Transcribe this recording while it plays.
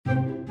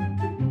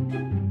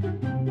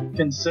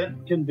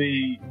consent can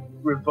be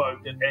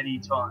revoked at any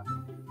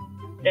time.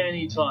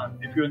 Any time.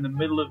 If you're in the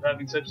middle of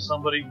having sex with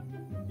somebody,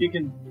 you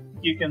can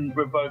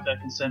revoke that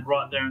consent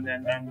right there and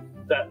then, and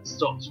that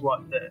stops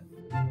right there.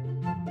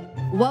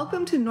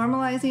 Welcome to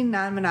Normalizing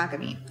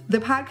Non-Monogamy, the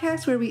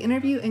podcast where we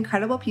interview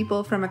incredible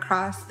people from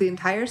across the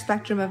entire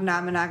spectrum of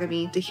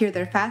non-monogamy to hear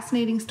their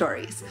fascinating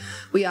stories.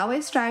 We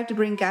always strive to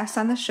bring guests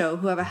on the show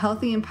who have a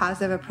healthy and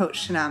positive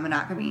approach to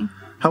non-monogamy.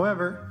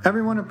 However,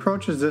 everyone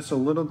approaches this a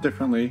little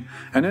differently,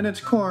 and at its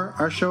core,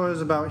 our show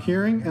is about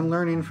hearing and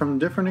learning from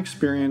different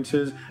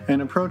experiences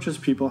and approaches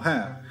people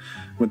have.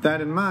 With that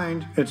in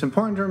mind, it's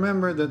important to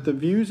remember that the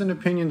views and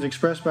opinions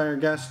expressed by our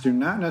guests do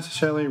not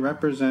necessarily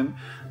represent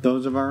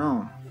those of our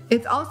own.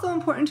 It's also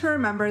important to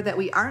remember that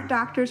we aren't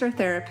doctors or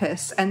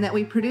therapists and that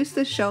we produce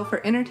this show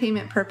for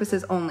entertainment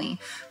purposes only.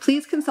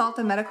 Please consult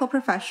a medical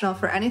professional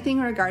for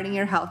anything regarding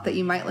your health that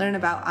you might learn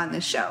about on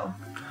this show.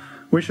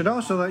 We should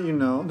also let you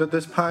know that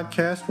this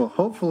podcast will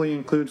hopefully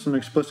include some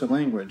explicit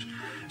language.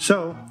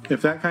 So,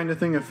 if that kind of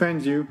thing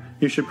offends you,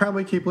 you should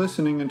probably keep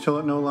listening until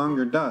it no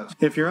longer does.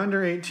 If you're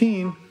under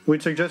 18,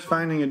 we'd suggest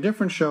finding a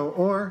different show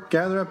or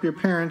gather up your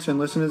parents and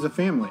listen as a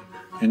family.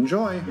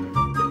 Enjoy!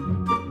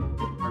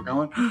 We're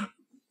going?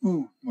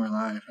 Ooh, we're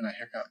live and I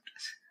hiccuped.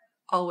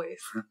 Always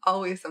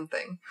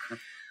something.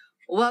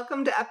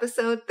 Welcome to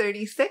episode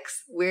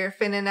 36. We're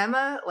Finn and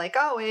Emma, like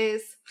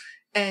always.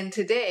 And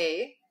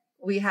today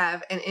we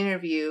have an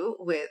interview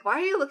with... Why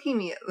are you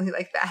looking at me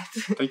like that?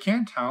 They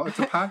can't tell. It's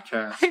a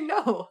podcast. I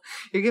know.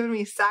 You're giving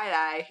me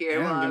side-eye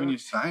here. Yeah, I'm giving you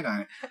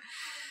side-eye.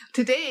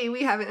 Today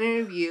we have an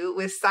interview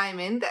with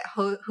Simon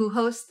who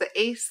hosts the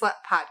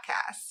A-Slut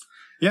Podcast.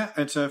 Yeah,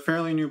 it's a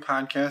fairly new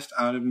podcast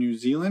out of New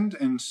Zealand,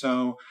 and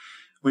so...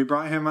 we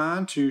brought him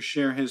on to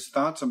share his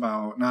thoughts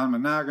about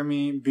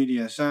non-monogamy,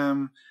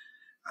 BDSM,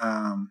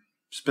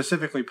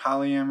 specifically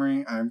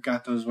polyamory. I've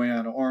got those way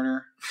out of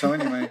order. So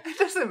anyway. It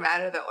doesn't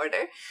matter the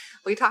order.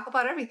 We talk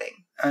about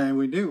everything.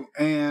 We do.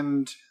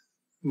 And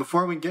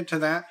before we get to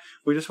that,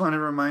 we just want to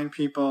remind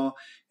people,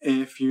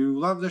 if you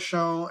love the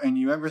show and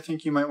you ever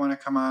think you might want to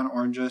come on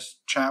or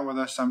just chat with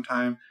us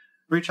sometime,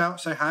 reach out,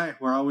 say hi.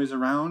 We're always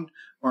around.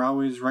 We're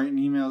always writing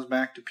emails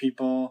back to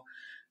people.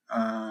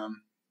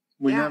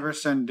 We never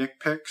send dick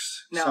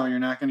pics, so you're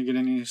not going to get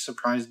any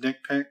surprise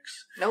dick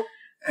pics. Nope.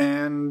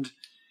 And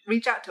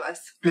reach out to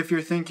us. If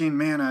you're thinking,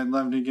 man, I'd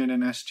love to get an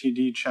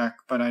STD check,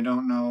 but I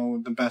don't know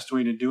the best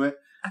way to do it.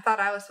 I thought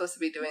I was supposed to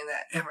be doing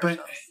that. Yeah,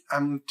 but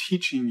I'm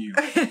teaching you.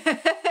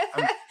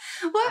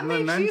 What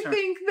makes you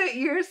think that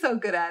you're so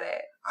good at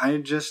it?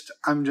 I'm just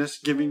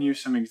giving you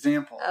some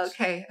examples.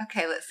 Okay,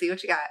 let's see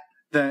what you got.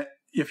 That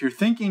if you're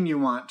thinking you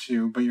want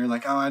to, but you're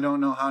like, oh, I don't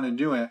know how to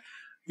do it.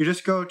 You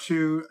just go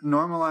to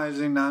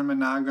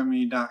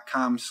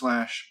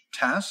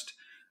normalizingnonmonogamy.com/test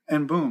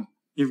and boom,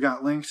 you've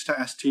got links to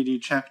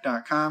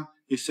stdcheck.com.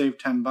 You save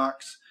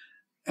 $10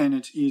 and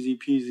it's easy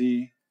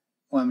peasy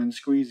lemon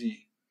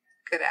squeezy.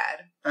 Good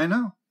ad. I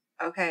know.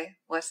 Okay,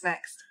 what's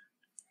next?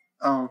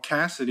 Oh,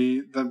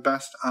 Cassidy, the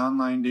best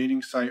online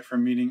dating site for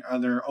meeting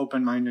other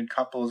open-minded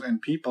couples and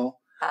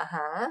people.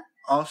 Uh-huh.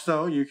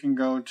 Also, you can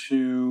go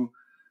to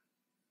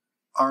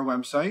our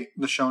website,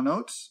 the show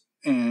notes,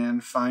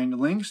 and find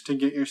links to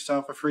get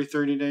yourself a free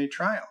 30-day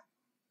trial.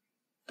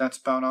 That's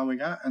about all we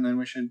got, and then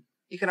we should...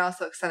 You can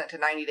also extend it to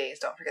 90 days.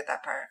 Don't forget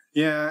that part.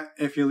 Yeah,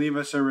 if you leave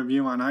us a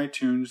review on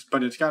iTunes,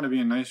 but it's got to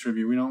be a nice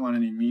review. We don't want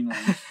any mean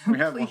ones.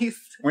 Please.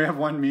 We have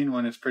one mean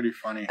one. It's pretty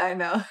funny. I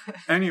know.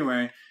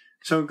 Anyway,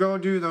 so go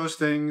do those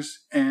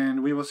things,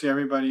 and we will see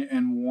everybody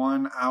in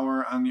 1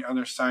 hour on the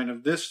other side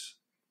of this.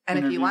 And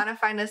if you want to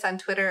find us on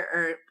Twitter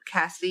or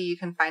Cassidy, you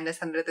can find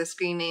us under the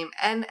screen name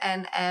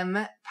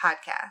NNM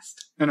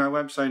Podcast. And our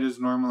website is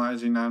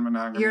Normalizing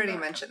Non-Monogamy. You already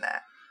mentioned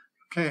that.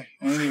 Okay,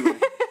 anyway.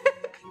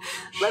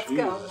 Let's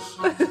go.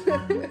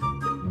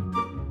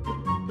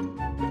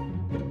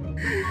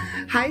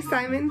 Hi,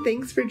 Simon.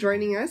 Thanks for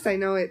joining us. I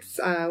know it's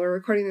we're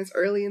recording this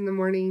early in the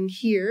morning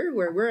here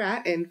where we're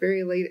at and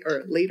very late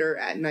or later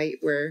at night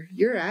where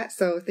you're at.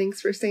 So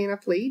thanks for staying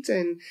up late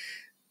and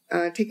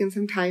taking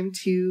some time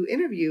to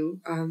interview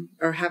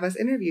or have us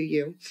interview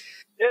you.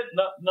 Yeah,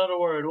 not a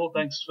worry at all.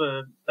 Thanks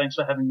for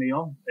having me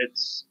on.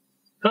 It's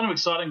kind of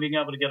exciting being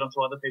able to get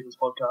onto other people's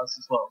podcasts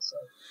as well. So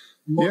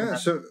yeah,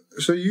 so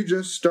you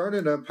just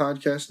started a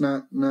podcast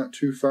not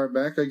too far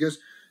back. I guess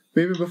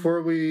maybe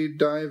before we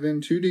dive in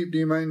too deep, do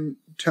you mind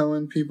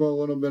telling people a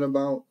little bit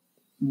about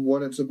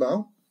what it's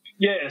about?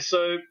 Yeah,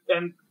 so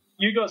and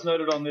you guys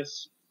noted on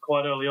this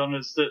quite early on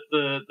is that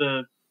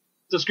the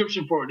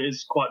description for it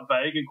is quite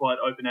vague and quite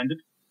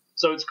open-ended.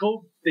 So it's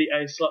called the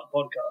A-Slut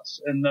Podcast,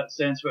 and that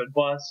stands for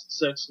Advice,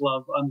 Sex,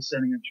 Love,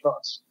 Understanding, and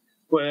Trust,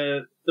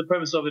 where the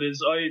premise of it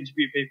is I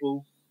interview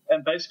people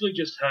and basically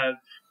just have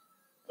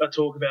a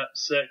talk about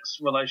sex,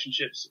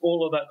 relationships,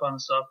 all of that kind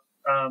of stuff,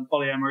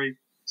 polyamory,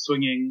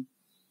 swinging,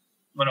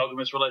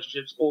 monogamous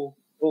relationships, all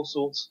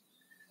sorts,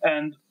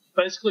 and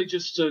basically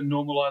just to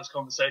normalize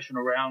conversation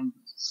around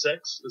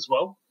sex as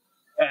well.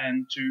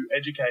 And to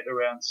educate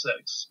around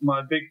sex.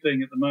 My big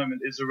thing at the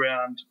moment is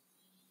around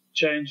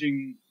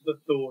changing the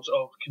thought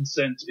of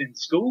consent in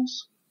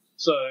schools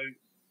So,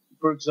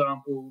 for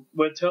example,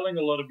 we're telling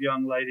a lot of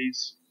young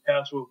ladies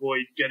how to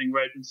avoid getting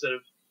raped instead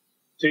of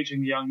teaching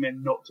the young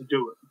men not to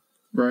do it.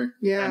 Right.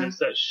 Yeah. And it's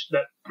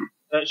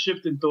that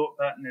shift in thought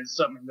pattern is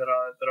something that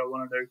I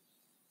want to do.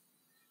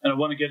 And I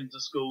want to get into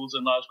schools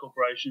and large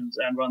corporations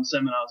and run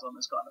seminars on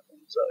this kind of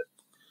thing. So,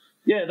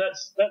 yeah,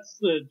 that's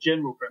the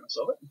general premise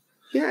of it.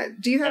 Yeah.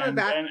 Do you have and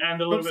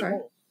a little bit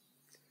more.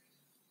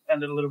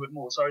 And a little bit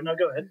more. Sorry, no,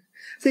 go ahead.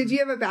 So, do you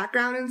have a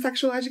background in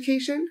sexual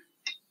education?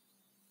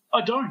 I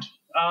don't.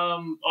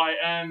 I'm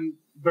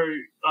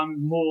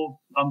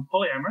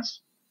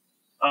polyamorous.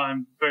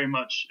 I'm very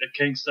much a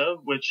kinkster,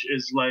 which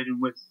is laden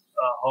with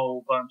a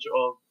whole bunch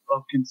of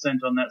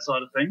consent on that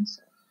side of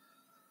things.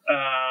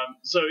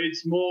 So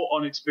it's more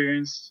on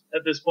experience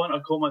at this point. I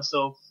call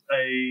myself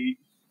an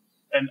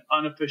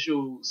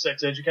unofficial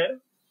sex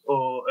educator,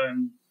 or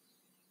an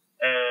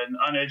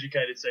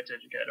uneducated sex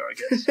educator, I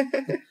guess.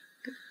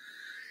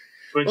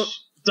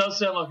 Which does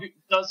sound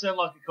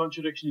like a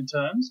contradiction in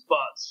terms,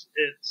 but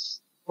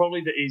it's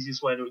probably the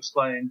easiest way to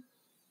explain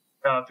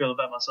how I feel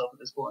about myself at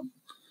this point.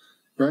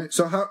 Right.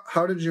 So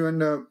how did you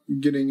end up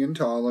getting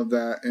into all of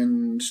that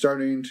and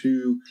starting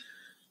to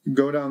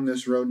go down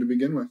this road to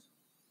begin with?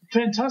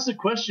 Fantastic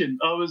question.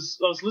 I was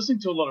listening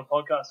to a lot of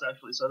podcasts,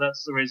 actually, so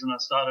that's the reason I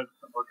started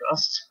the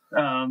podcast.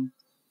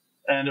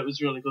 And it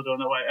was really good on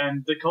that way.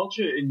 And the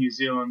culture in New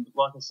Zealand,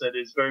 like I said,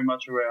 is very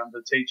much around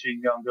the teaching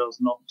young girls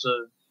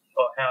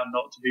how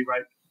not to be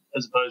raped,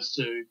 as opposed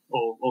to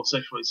or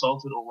sexually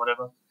assaulted or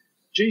whatever.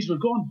 Geez, we've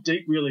gone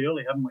deep really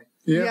early, haven't we?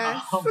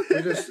 Yeah.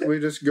 Yes. we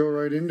just go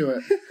right into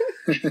it.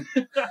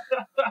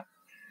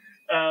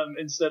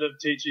 Instead of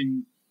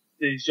teaching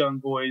these young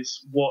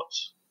boys what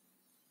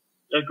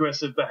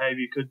aggressive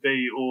behaviour could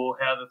be, or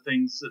how the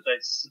things that they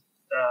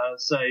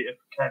say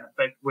can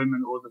affect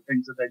women, or the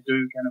things that they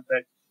do can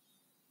affect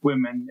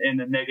women in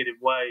a negative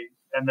way,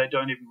 and they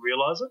don't even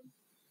realise it.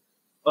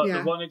 But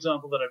the one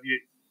example that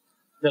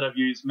I've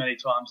used many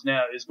times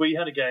now is we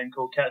had a game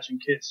called Catch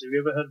and Kiss. Have you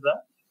ever heard of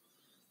that?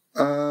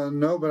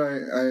 No, but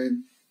I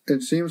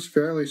it seems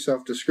fairly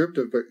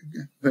self-descriptive, but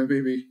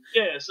maybe.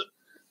 Yeah,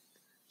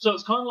 so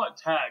it's kind of like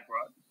tag,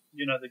 right?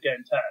 You know, the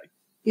game tag.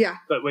 Yeah.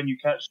 But when you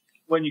catch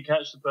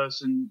the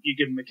person, you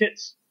give them a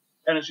kiss,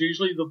 and it's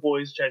usually the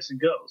boys chasing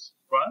girls,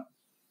 right?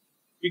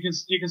 You can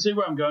see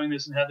where I'm going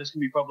this and how this can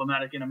be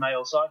problematic in a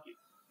male psyche.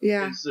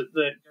 Yeah. Is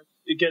that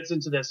it gets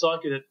into their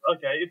psyche that,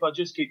 okay, if I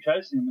just keep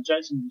chasing them and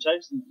chasing them and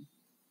chasing them,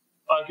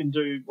 I can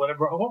do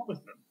whatever I want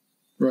with them.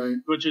 Right.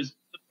 Which is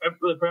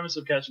the premise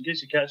of Catch and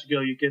Kiss. You catch a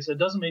girl, you kiss her. It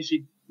doesn't mean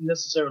she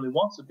necessarily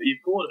wants it, but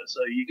you've caught her,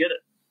 so you get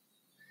it.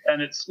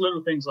 And it's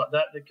little things like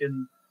that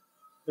can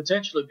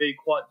potentially be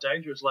quite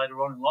dangerous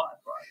later on in life,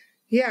 right?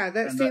 Yeah,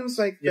 that seems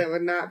like that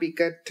would not be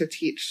good to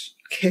teach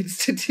kids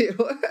to do.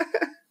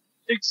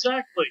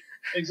 Exactly,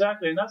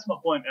 and that's my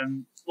point.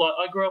 And like,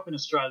 I grew up in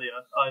Australia.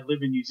 I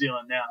live in New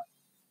Zealand now,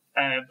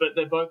 but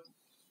they're both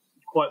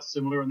quite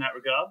similar in that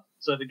regard.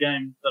 So the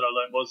game that I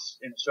learned was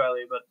in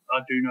Australia, but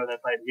I do know they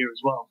played here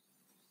as well.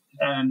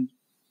 And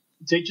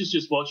teachers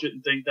just watch it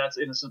and think that's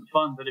innocent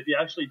fun, but if you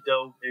actually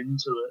delve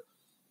into it,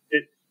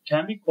 it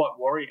can be quite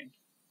worrying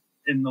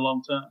in the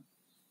long term.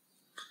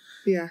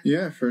 Yeah.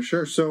 Yeah, for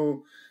sure.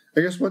 So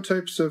I guess what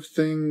types of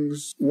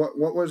things,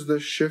 what was the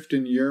shift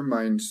in your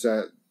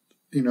mindset,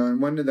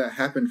 and when did that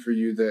happen for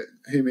you that,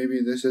 hey,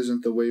 maybe this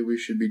isn't the way we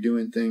should be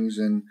doing things?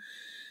 And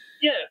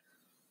yeah.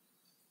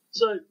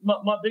 So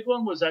my big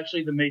one was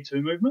actually the Me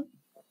Too movement.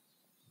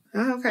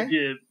 Oh, okay.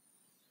 Yeah.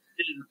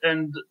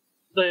 And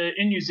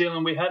in New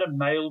Zealand, we had a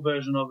male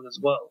version of it as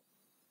well,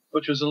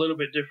 which was a little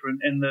bit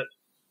different in that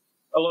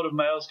a lot of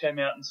males came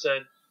out and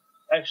said,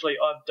 actually,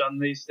 I've done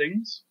these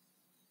things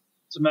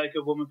to make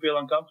a woman feel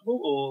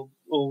uncomfortable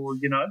or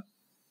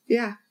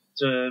yeah,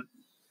 to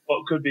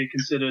what could be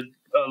considered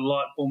a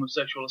light form of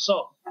sexual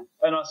assault.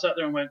 And I sat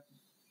there and went,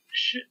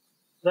 shit,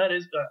 that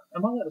is,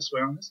 am I allowed to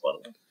swear on this, by the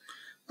way?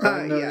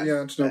 No, yes.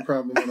 Yeah, it's no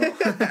problem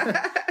at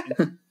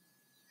all.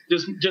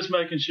 Just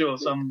making sure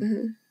some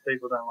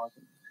people don't like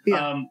it.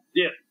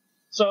 Yeah.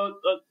 So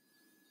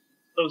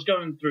I was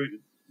going through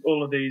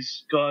all of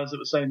these guys that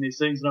were saying these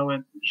things, and I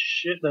went,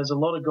 shit, there's a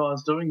lot of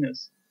guys doing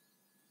this.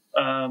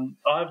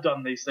 I've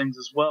done these things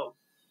as well.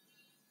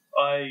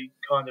 I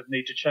kind of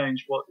need to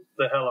change what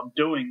the hell I'm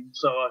doing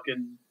so I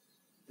can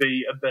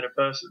be a better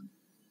person.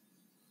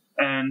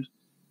 And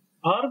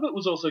part of it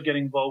was also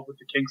getting involved with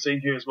the kink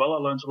scene here as well. I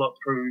learned a lot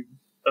through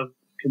of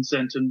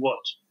consent and what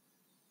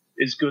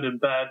is good and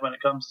bad when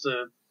it comes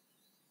to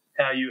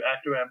how you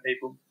act around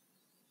people.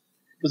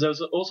 Because there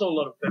was also a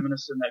lot of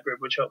feminists in that group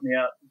which helped me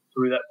out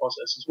through that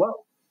process as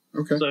well.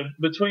 Okay. So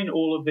between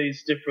all of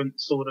these different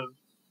sort of,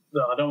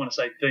 I don't want to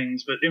say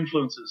things, but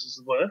influences is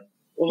the word.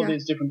 All of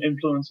these different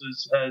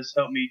influences has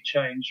helped me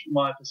change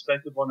my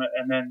perspective on it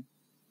and then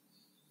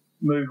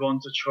move on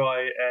to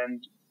try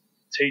and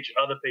teach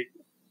other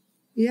people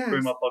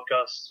through my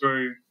podcast,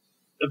 through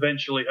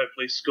eventually,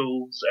 hopefully,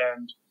 schools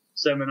and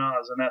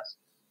seminars and that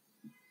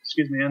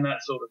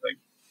sort of thing.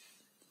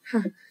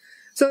 Huh.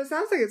 So it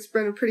sounds like it's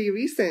been pretty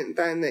recent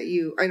then that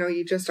I know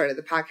you just started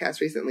the podcast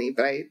recently,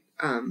 but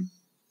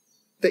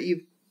that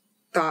you've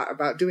thought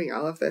about doing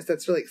all of this.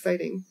 That's really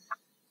exciting.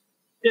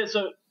 Yeah,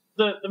 so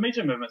the Me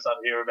Too movement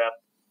started here about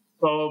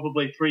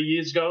probably 3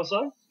 years ago or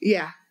so.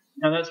 Yeah.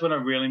 And that's when I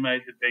really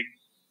made the big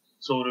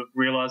sort of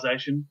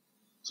realization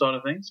side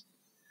of things.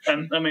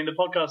 And, I mean, the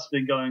podcast has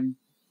been going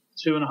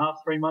 2.5,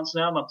 3 months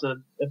now. I'm up to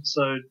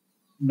episode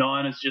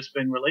 9 has just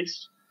been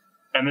released.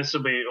 And this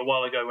will be a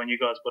while ago when you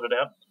guys put it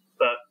out.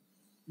 But,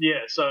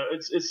 yeah, so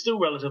it's still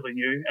relatively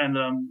new, and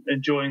I'm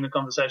enjoying the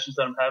conversations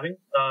that I'm having.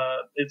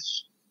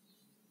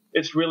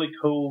 It's really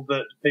cool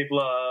that people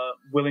are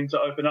willing to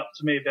open up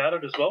to me about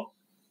it as well.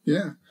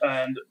 Yeah.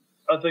 And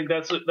I think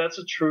that's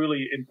a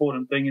truly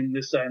important thing in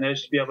this day and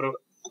age, to be able to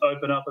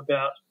open up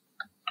about,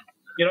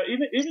 you know,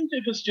 even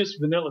if it's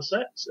just vanilla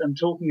sex and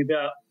talking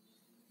about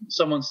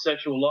someone's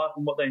sexual life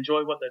and what they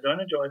enjoy, what they don't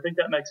enjoy. I think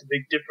that makes a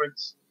big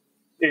difference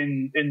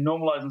in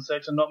normalizing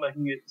sex and not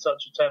making it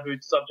such a taboo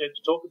subject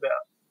to talk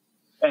about.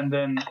 And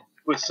then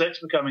with sex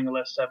becoming a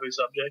less taboo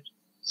subject,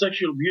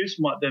 sexual abuse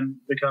might then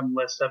become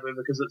less taboo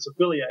because it's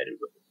affiliated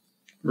with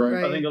it.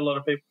 Right. I think a lot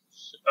of people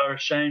are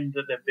ashamed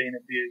that they've been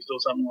abused or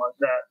something like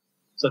that,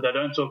 so they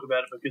don't talk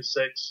about it because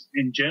sex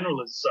in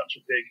general is such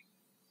a big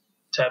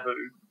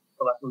taboo,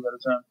 for lack of a better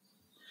term.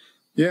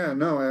 Yeah,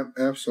 no,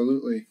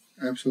 absolutely.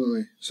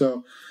 Absolutely.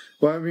 So,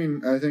 well, I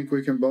mean, I think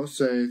we can both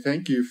say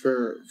thank you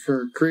for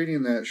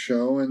creating that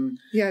show. And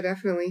yeah,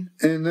 definitely.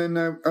 And then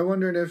I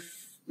wondered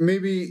if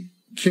maybe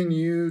can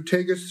you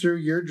take us through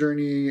your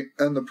journey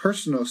on the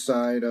personal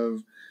side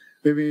of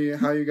maybe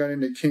how you got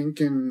into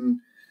kink and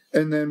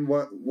then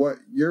what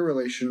your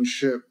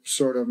relationship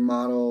sort of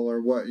model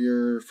or what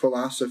your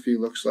philosophy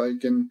looks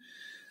like, and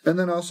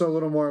then also a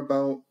little more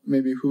about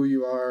maybe who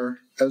you are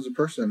as a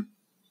person.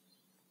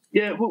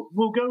 Yeah,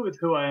 we'll go with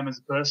who I am as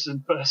a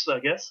person first, I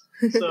guess.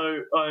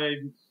 So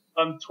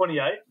I'm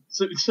 28.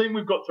 So seeing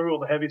we've got through all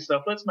the heavy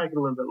stuff, let's make it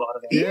a little bit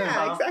lighter.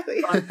 Yeah,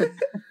 exactly.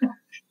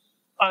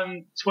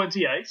 I'm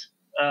 28.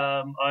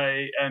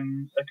 I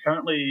am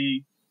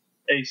currently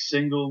a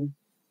single,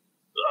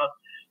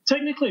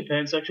 technically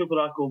pansexual, but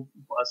I call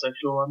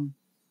bisexual. I'm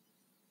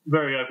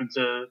very open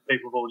to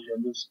people of all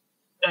genders.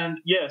 And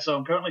yeah, so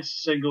I'm currently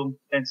single,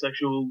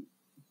 pansexual,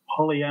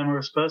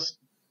 polyamorous person.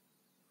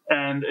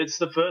 And it's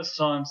the first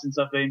time since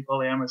I've been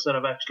polyamorous that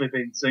I've actually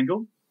been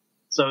single.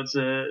 So it's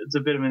a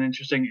bit of an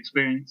interesting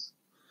experience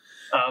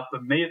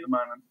for me at the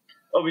moment.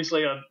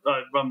 Obviously, I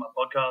run my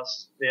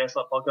podcast, the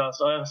A-Slut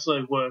Podcast. I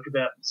also work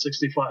about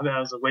 65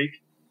 hours a week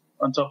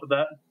on top of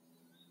that,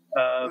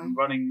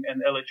 running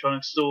an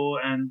electronics store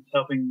and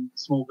helping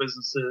small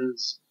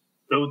businesses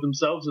build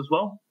themselves as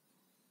well.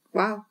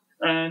 Wow.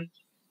 And,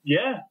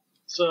 yeah,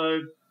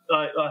 so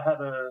I have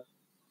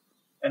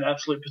an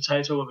absolute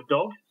potato of a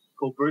dog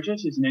called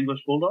Brutus. He's an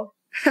English bulldog.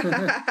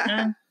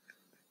 and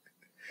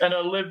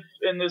I live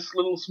in this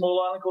little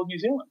small island called New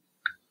Zealand.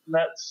 And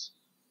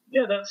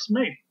that's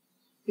me.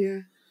 Yeah.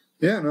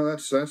 Yeah, no,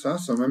 that's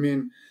awesome. I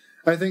mean,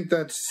 I think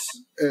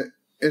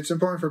it's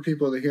important for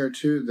people to hear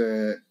too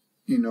that,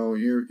 you know,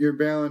 you're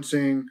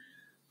balancing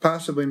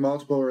possibly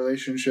multiple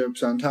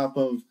relationships on top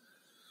of,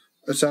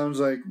 it sounds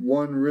like,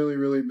 one really,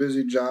 really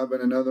busy job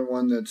and another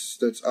one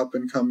that's up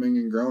and coming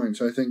and growing.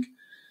 So I think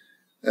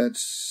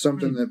that's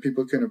something that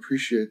people can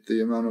appreciate,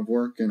 the amount of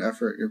work and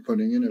effort you're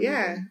putting in.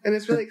 Yeah, and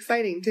it's really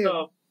exciting too.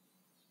 So,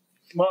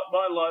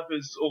 my life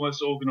is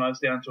almost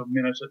organised down to a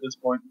minute at this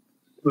point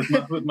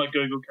with my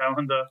Google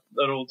Calendar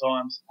at all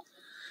times.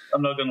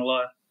 I'm not going to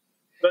lie.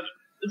 But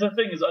the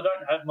thing is, I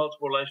don't have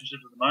multiple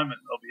relationships at the moment,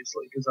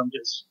 obviously, because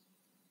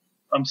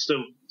I'm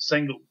still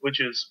single, which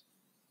is,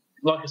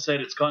 like I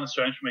said, it's kind of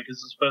strange for me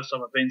because it's the first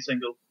time I've been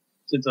single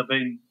since I've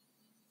been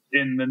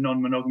in the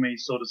non-monogamy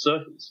sort of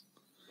circles.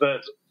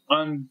 But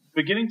I'm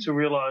beginning to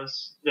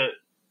realise that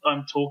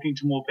I'm talking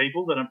to more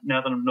people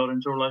now that I'm not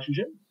into a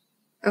relationship.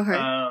 Okay.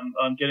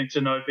 I'm getting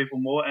to know people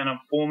more, and I'm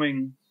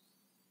forming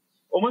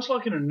almost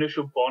like an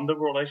initial bond of a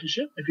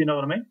relationship, if you know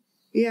what I mean.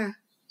 Yeah.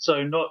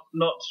 So not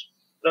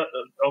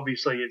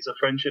obviously it's a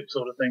friendship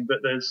sort of thing, but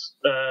there's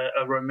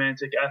a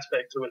romantic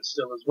aspect to it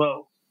still as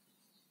well.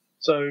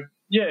 So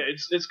yeah,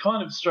 it's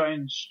kind of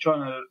strange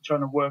trying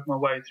to work my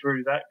way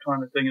through that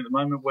kind of thing at the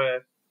moment,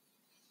 where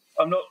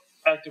I'm not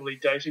actively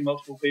dating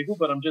multiple people,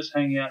 but I'm just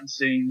hanging out and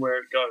seeing where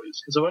it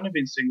goes, because I've only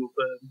been single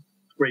for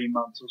 3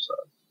 months or so.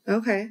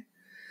 Okay.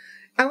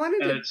 I wanted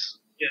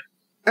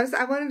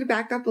to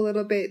back up a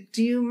little bit.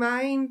 Do you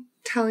mind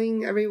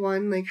telling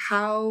everyone, like,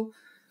 how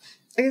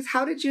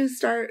did you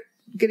start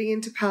getting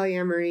into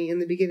polyamory in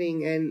the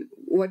beginning, and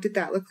what did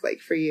that look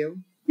like for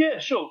you? Yeah,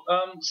 sure.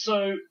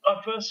 So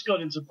I first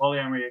got into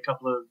polyamory a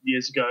couple of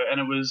years ago, and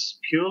it was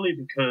purely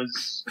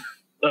because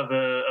of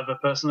a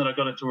person that I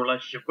got into a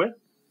relationship with.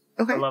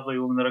 Okay. A lovely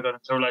woman that I got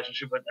into a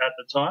relationship with at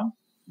the time.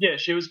 Yeah,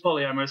 she was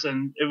polyamorous,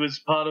 and it was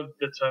part of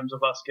the terms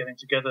of us getting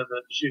together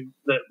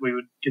that we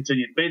would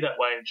continue to be that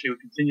way, and she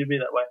would continue to be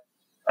that way.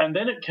 And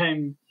then it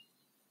came,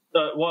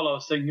 while I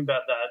was thinking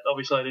about that,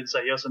 obviously I didn't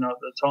say yes or no at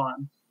the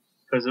time,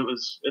 because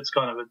it's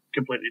kind of a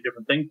completely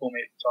different thing for me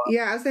at the time.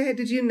 Yeah, I was saying,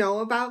 did you know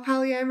about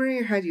polyamory,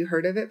 or had you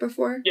heard of it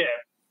before? Yeah,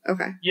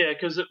 Okay. Yeah,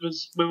 because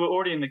we were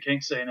already in the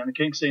kink scene, and the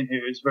kink scene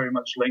here is very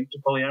much linked to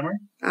polyamory.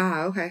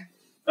 Ah, okay.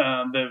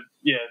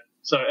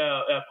 So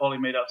our poly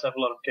meetups have a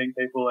lot of kink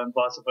people and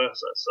vice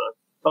versa. So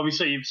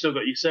obviously you've still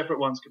got your separate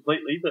ones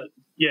completely, but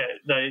yeah,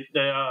 they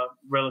are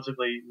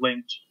relatively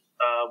linked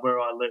where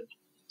I live.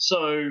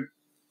 So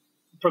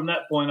from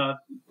that point, I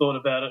thought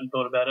about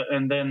it,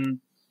 and then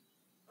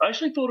I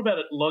actually thought about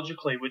it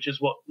logically, which is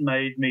what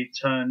made me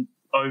turn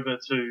over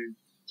to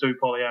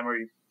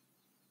polyamory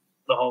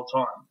the whole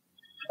time.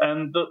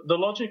 And the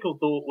logical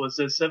thought was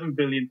there's 7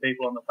 billion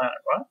people on the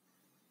planet, right?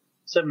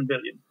 7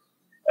 billion.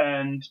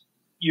 And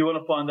you want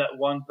to find that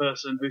one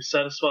person who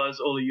satisfies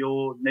all of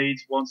your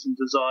needs, wants, and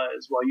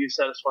desires while you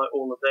satisfy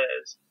all of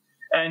theirs.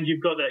 And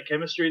you've got that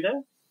chemistry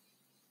there.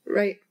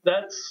 Right.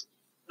 That's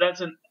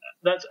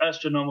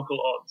astronomical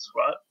odds,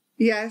 right?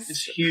 Yes.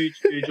 It's huge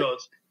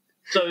odds.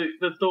 So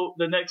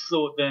the next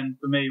thought then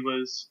for me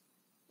was,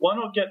 why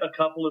not get a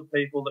couple of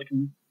people that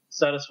can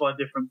satisfy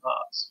different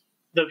parts,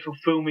 that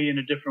fulfill me in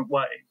a different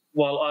way,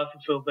 while I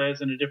fulfill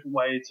theirs in a different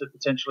way to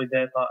potentially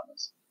their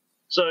partners.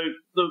 So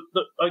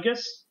I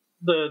guess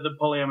the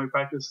polyamory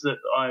practice that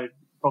I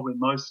probably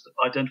most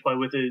identify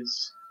with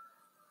is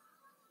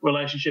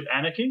relationship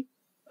anarchy,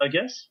 I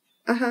guess.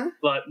 Uh-huh.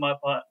 Like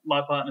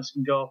my partners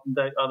can go off and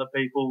date other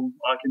people,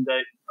 I can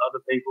date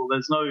other people.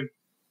 There's no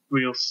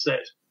real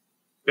set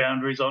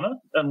boundaries on it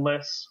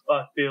unless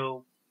I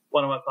feel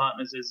one of my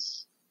partners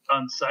is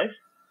unsafe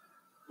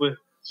with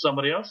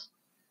somebody else,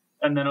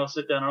 and then I'll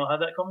sit down and I'll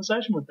have that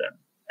conversation with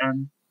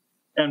them,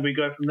 and we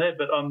go from there.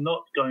 But I'm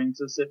not going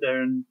to sit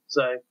there and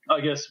say, I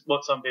guess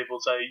what some people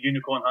say,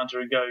 unicorn hunter,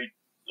 and go,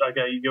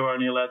 okay, you're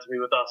only allowed to be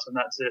with us and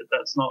that's it.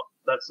 That's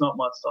not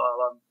my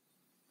style. I'm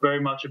very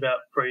much about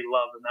free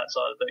love and that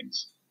side of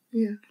things.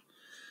 Yeah.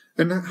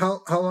 And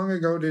how long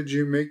ago did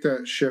you make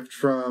that shift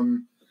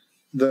from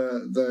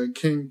the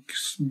kink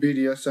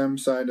BDSM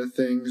side of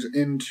things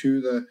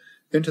into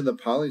the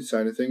poly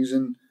side of things,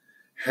 and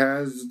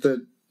has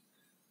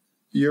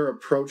your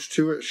approach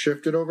to it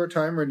shifted over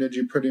time, or did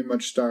you pretty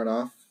much start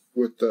off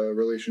with the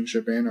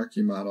relationship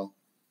anarchy model?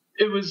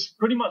 It was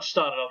pretty much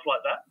started off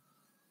like that,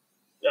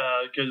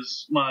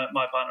 because my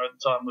partner at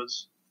the time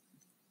was,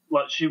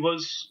 like, she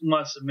was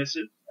my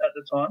submissive at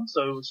the time,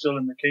 so it was still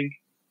in the kink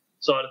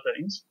side of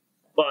things.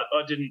 But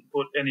I didn't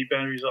put any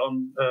boundaries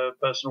on her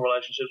personal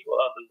relationships with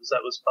others.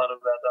 That was part of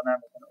our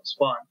dynamic, and it was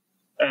fine.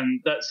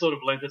 And that sort of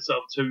lent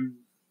itself to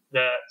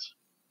that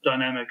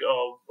dynamic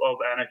of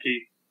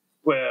anarchy,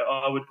 where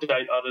I would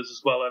date others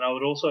as well, and I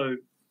would also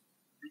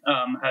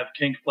have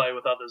kink play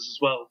with others as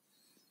well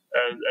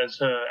as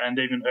her, and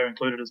even her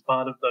included as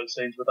part of those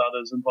scenes with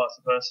others, and vice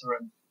versa,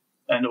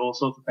 and all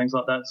sorts of things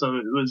like that. So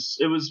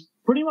it was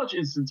pretty much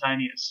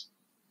instantaneous.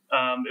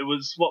 It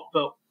was what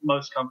felt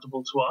most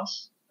comfortable to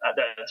us at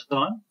that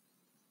time.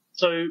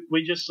 So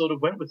we just sort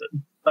of went with it,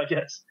 I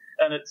guess.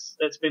 And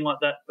it's been like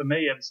that for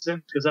me ever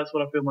since, because that's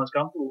what I feel most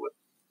comfortable with.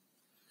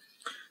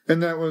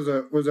 And that was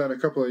that a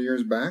couple of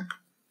years back?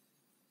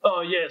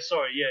 Oh, yeah,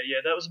 sorry.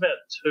 Yeah. That was about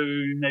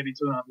 2.5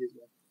 years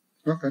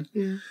ago. Okay.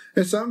 Yeah.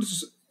 It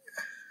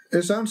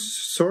sounds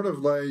sort of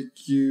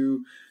like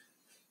you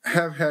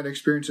have had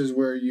experiences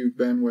where you've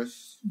been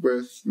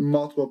with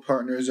multiple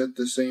partners at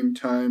the same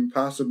time,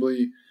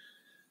 possibly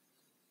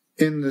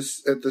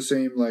at the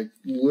same, like,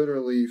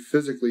 literally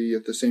physically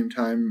at the same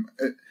time.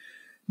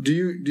 Do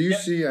you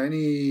see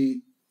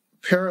any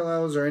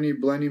parallels or any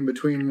blending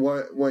between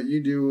what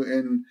you do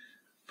in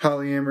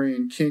polyamory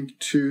and kink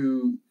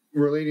to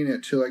relating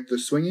it to, like, the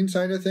swinging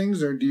side of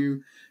things, or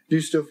do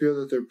you still feel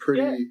that they're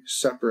pretty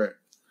separate?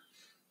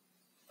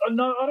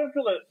 No, I don't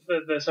feel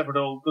that they're separate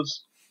at all,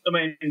 because, I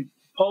mean,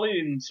 poly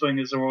and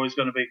swingers are always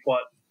going to be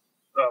quite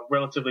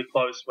relatively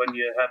close when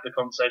you have the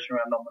conversation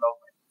around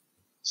non-monogamy.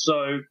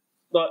 So,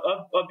 like,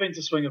 I've been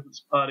to swinger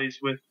parties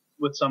with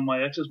some of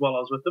my exes while I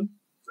was with them,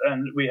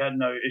 and we had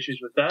no issues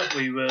with that.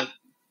 We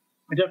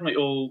definitely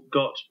all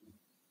got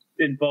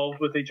involved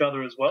with each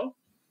other as well,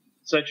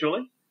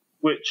 sexually,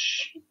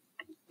 which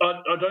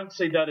I don't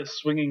see that as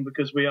swinging,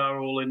 because we are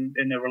all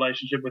in a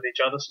relationship with each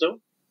other still.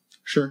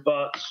 Sure.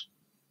 But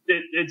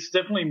it's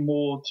definitely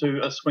more to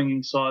a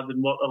swinging side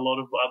than what a lot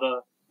of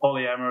other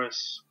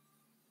polyamorous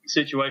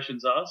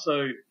situations are.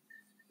 So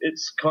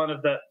it's kind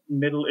of that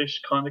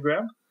middle-ish kind of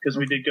ground, because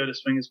we did go to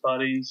swingers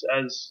parties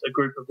as a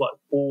group of like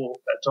 4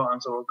 at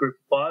times, or a group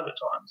of 5 at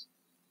times,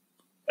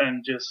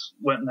 and just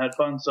went and had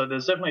fun. So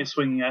there's definitely a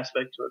swinging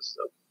aspect to it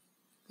still.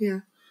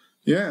 Yeah.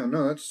 Yeah,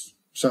 no, that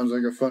sounds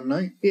like a fun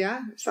night.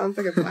 Yeah, sounds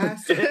like a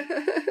blast.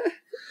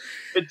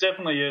 It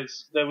definitely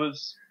is. There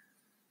was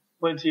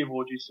plenty of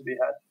orgies to be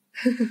had.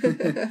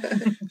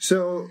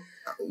 So,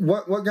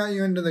 what got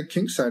you into the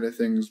kink side of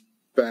things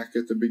back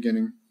at the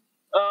beginning?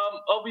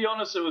 I'll be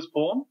honest, it was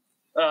porn.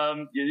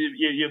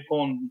 Your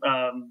porn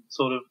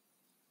sort of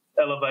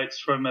elevates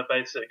from a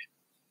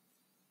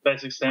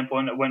basic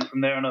standpoint. It went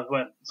from there, and I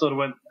went,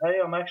 hey,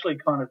 I'm actually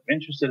kind of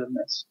interested in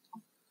this.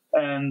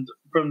 And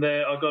from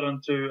there, I got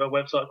onto a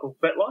website called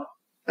FetLife.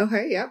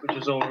 Okay, yeah. Which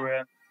is all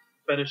around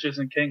fetishes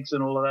and kinks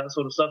and all of that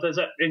sort of stuff.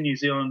 In New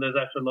Zealand, there's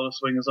actually a lot of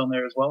swingers on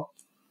there as well.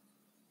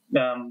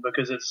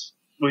 because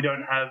we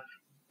don't have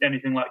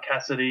anything like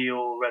Cassidy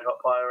or Red Hot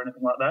Pie or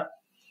anything like that.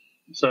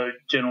 So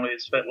generally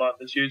it's FetLife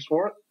that's used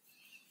for it.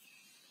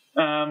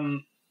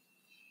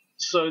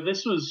 So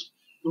this was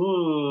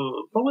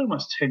probably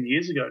almost 10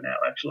 years ago now,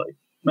 actually,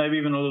 maybe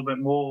even a little bit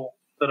more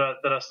that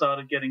I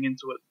started getting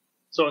into it.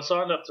 So I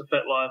signed up to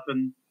FetLife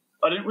and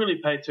I didn't really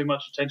pay too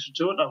much attention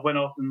to it. I went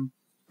off and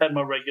had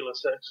my regular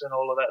sex and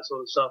all of that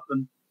sort of stuff,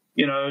 and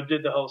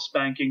did the whole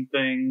spanking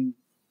thing.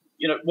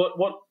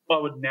 What I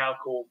would now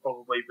call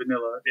probably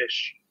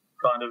vanilla-ish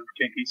kind of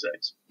kinky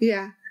sex.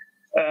 Yeah.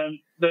 And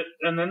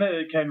then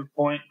there came a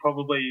point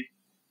probably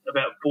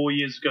about 4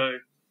 years ago,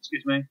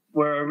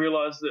 where I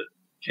realized that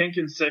kink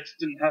and sex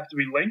didn't have to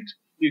be linked.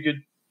 You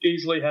could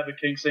easily have a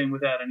kink scene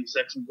without any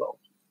sex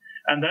involved.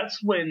 And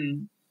that's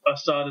when I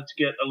started to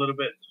get a little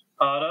bit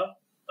harder,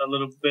 a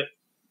little bit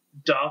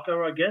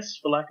darker, I guess,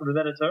 for lack of a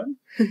better term,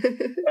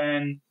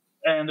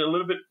 and a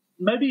little bit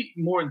maybe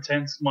more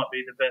intense might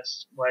be the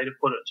best way to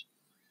put it.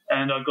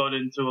 And I got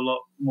into a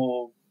lot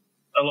more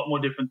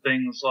different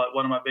things. Like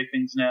one of my big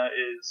things now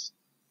is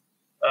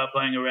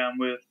playing around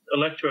with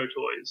electro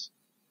toys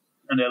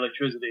and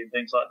electricity and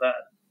things like that,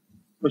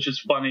 which is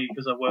funny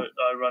because I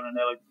run an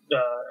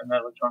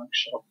electronics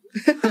shop.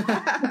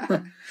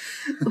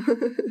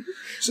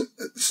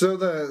 So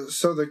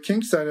the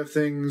kink side of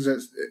things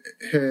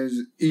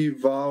has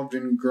evolved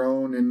and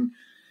grown,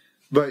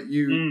 but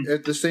you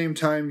at the same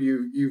time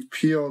you've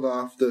peeled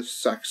off the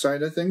sex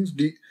side of things.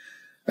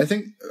 I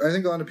think a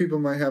lot of people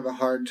might have a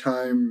hard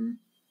time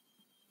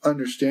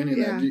understanding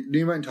that. Do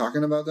you mind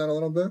talking about that a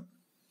little bit?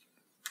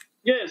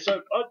 Yeah,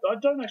 so I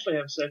don't actually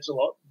have sex a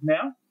lot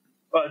now.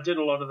 But I did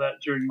a lot of that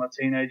during my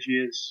teenage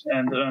years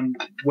and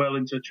well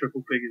into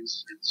triple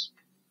figures. It's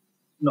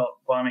not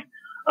climbing.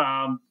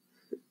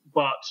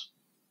 But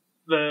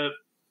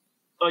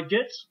I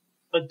get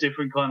a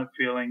different kind of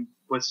feeling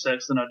with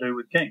sex than I do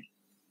with kink.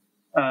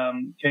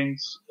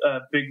 Kink's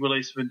a big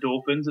release of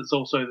endorphins. It's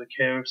also the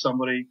care of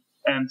somebody,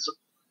 and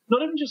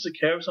not even just the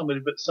care of somebody,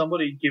 but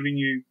somebody giving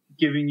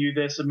you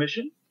their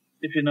submission,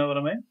 if you know what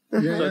I mean.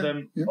 Yeah, so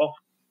them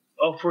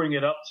offering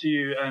it up to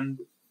you and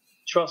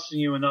trusting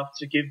you enough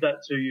to give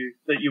that to you,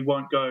 that you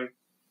won't go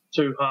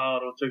too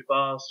hard or too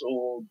fast,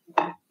 or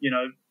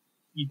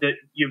that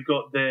you've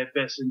got their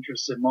best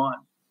interests in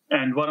mind.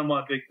 And one of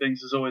my big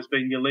things has always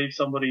been you leave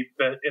somebody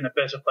in a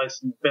better place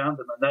than you found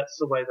them, and that's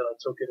the way that I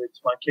took it into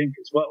my kink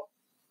as well,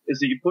 is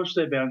that you push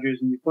their boundaries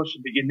and you push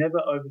them, but you never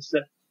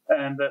overstep.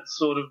 And that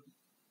sort of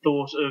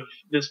thought of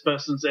this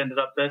person's ended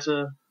up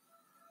better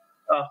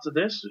after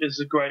this is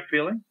a great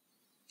feeling.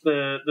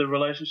 The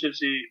relationships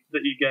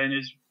that you gain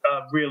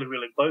are really,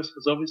 really close,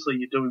 because obviously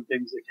you're doing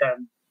things that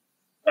can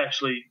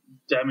actually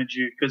damage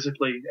you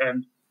physically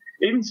and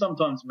even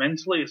sometimes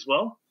mentally as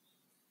well.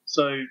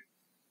 So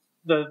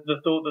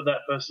the thought that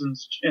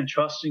person's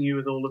entrusting you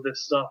with all of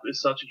this stuff is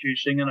such a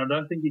huge thing, and I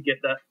don't think you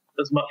get that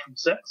as much from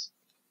sex.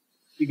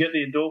 You get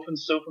the endorphins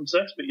still from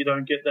sex, but you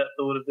don't get that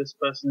thought of this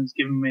person has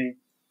given me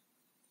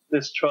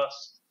this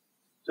trust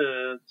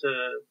to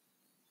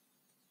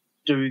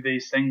do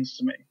these things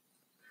to me.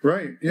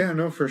 Right. Yeah,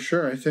 no, for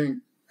sure. I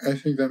think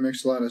that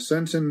makes a lot of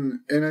sense. And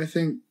I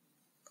think,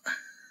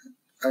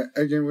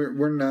 again,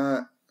 we're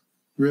not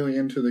really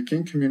into the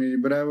kink community,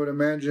 but I would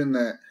imagine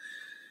that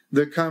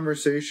the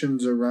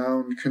conversations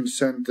around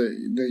consent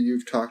that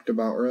you've talked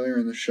about earlier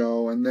in the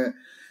show and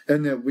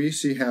that we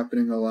see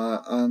happening a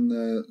lot on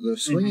the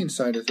swinging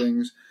side of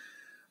things,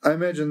 I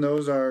imagine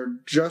those are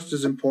just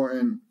as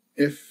important,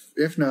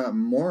 if not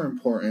more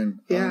important,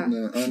 on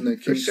the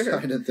kink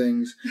side of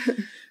things.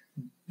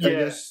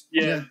 The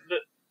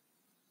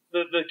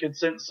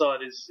consent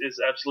side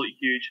is absolutely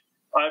huge.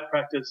 I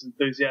practice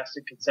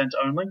enthusiastic consent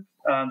only,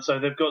 so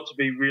they've got to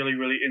be really,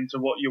 really into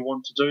what you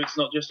want to do. It's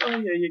not just, oh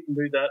yeah, you can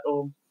do that,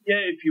 or yeah,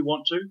 if you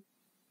want to.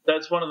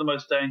 That's one of the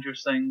most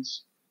dangerous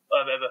things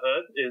I've ever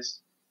heard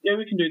is, yeah,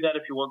 we can do that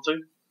if you want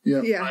to.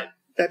 Yeah,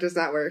 that does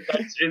not work.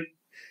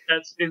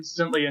 That's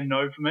instantly a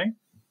no for me,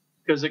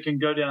 because it can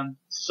go down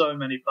so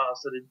many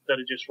paths that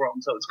are just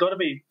wrong. So it's got to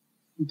be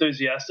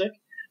enthusiastic.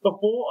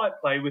 Before I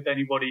play with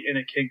anybody in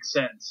a kink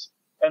sense,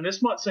 and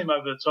this might seem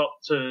over the top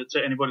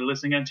to anybody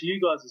listening and to you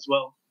guys as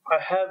well, I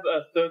have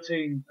a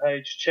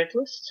 13-page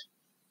checklist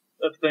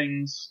of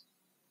things.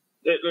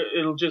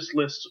 It'll just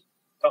list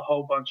a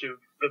whole bunch of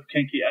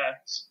kinky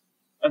acts,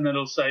 and then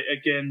it'll say,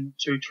 again,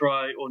 to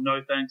try or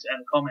no thanks,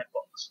 and a comment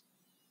box.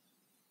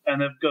 And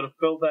they've got to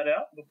fill that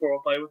out before I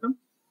play with them,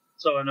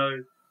 so I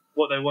know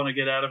what they want to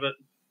get out of it,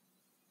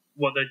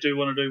 what they do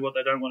want to do, what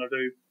they don't want to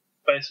do.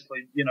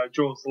 Basically,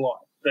 draws the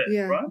line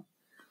there, right?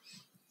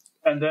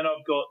 And then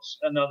I've got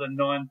another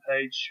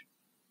 9-page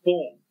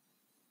form,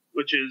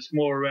 which is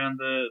more around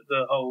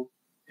the whole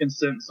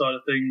consent side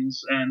of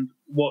things and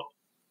what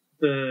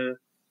the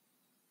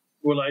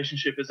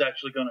relationship is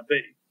actually going to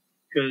be.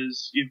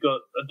 Because you've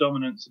got a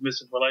dominant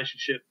submissive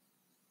relationship,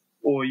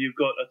 or you've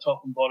got a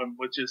top and bottom,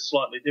 which is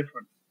slightly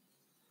different.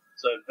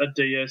 So a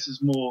DS is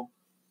more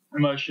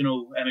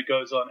emotional and it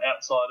goes on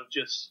outside of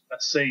just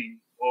a scene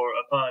or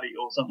a party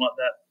or something like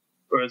that.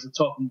 Whereas a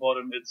top and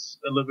bottom, it's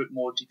a little bit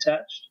more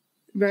detached.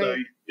 Right. So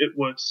it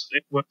works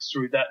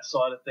through that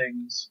side of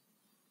things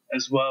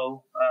as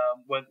well.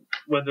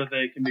 Whether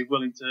they can be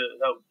willing to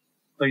help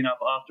clean up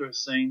after a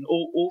scene,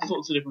 all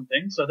sorts of different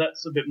things. So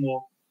that's a bit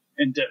more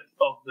in depth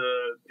of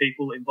the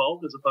people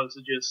involved, as opposed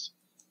to just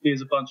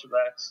here's a bunch of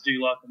acts. Do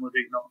you like them or do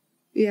you not?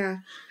 Yeah,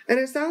 and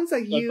it sounds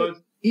like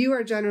you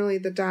are generally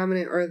the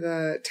dominant or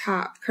the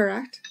top,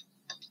 correct?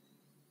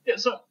 Yeah.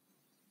 So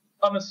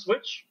I'm a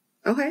switch.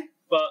 Okay.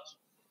 But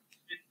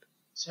it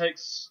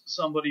takes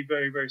somebody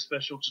very, very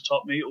special to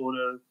top me or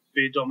to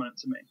be dominant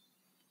to me.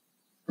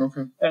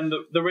 Okay. And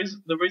the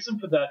reason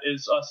for that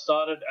is I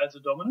started as a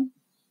dominant.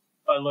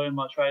 I learned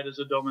my trade as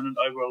a dominant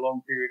over a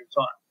long period of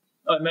time.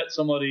 I met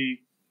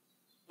somebody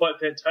quite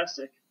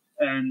fantastic,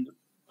 and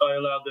I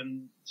allowed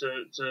them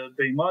to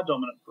be my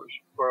dominant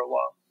for a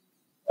while.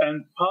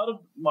 And part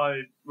of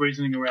my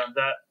reasoning around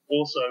that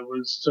also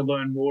was to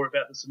learn more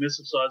about the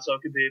submissive side so I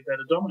could be a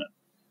better dominant.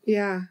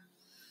 Yeah.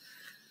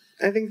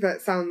 I think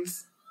that's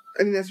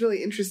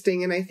really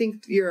interesting. And I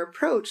think your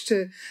approach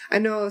to, I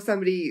know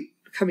somebody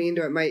coming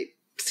into it might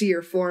see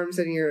your forms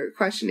and your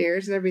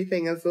questionnaires and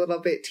everything as a little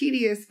bit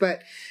tedious,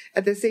 but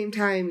at the same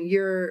time,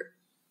 you're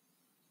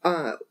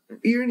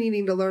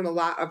needing to learn a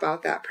lot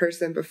about that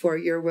person before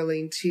you're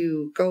willing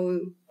to go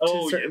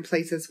to certain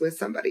places with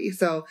somebody.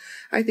 So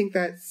I think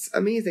that's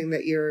amazing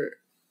that you're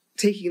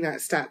taking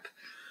that step.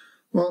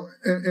 Well,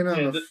 and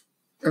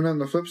on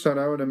the flip side,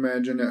 I would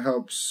imagine it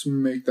helps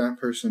make that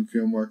person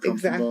feel more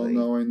comfortable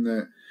knowing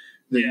that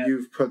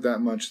you've put that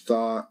much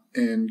thought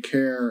and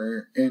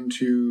care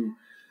into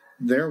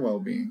their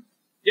well-being.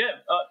 Yeah,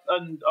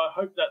 and I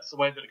hope that's the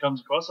way that it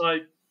comes across. I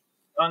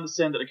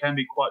understand that it can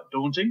be quite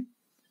daunting,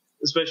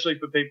 especially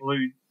for people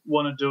who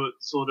want to do it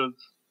sort of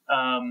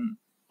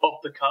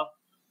off the cuff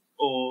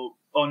or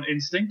on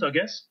instinct, I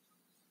guess,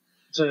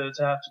 to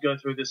have to go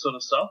through this sort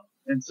of stuff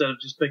instead of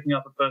just picking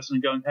up a person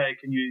and going, hey,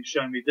 can you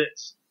show me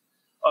this?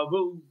 I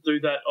will do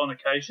that on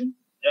occasion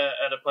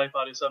at a play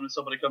party or something. If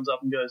somebody comes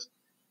up and goes,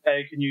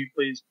 hey, can you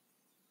please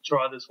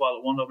try this while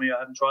it wand on me? I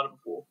haven't tried it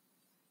before.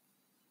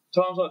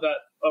 Times like that,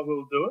 I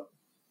will do it,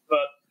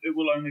 but it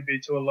will only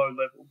be to a low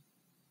level.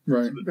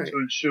 Right. To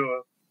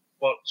ensure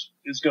what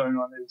is going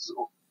on is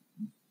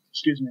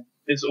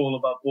all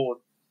above board.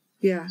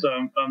 Yeah. So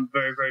I'm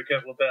very, very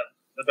careful about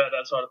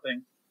that side of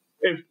thing.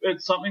 If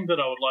it's something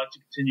that I would like to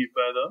continue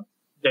further,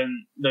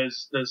 then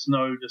there's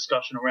no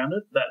discussion around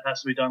it. That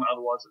has to be done,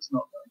 otherwise it's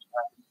not going to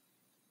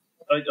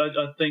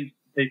happen. I think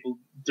people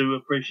do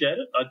appreciate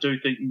it. I do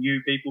think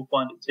new people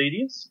find it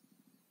tedious.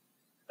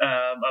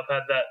 I've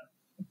had that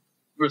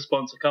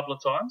response a couple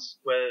of times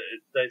where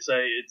they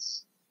say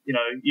it's,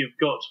 you've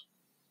got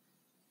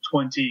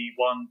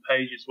 21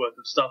 pages worth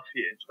of stuff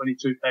here,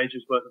 22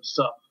 pages worth of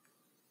stuff.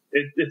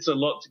 It's a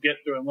lot to get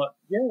through. I'm like,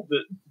 yeah,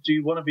 but do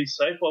you want to be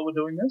safe while we're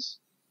doing this?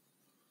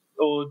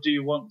 Or do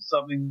you want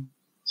something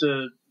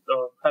to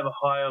have a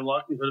higher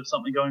likelihood of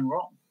something going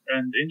wrong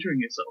and injuring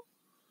yourself?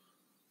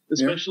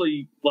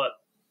 Especially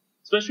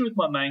with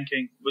my main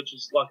kink, which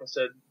is, like I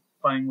said,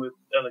 playing with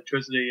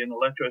electricity and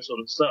electro sort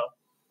of stuff.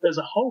 There's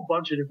a whole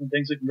bunch of different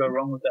things that can go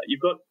wrong with that.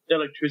 You've got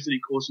electricity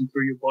coursing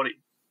through your body.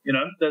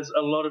 There's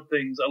a lot of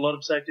things, a lot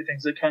of safety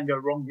things that can go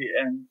wrong here,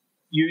 and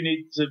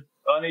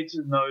I need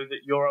to know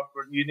that you're up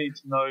for it. You need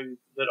to know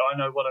that I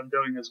know what I'm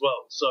doing as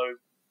well. So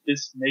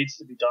this needs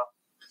to be done.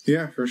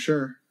 Yeah, for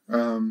sure.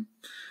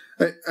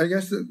 I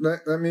guess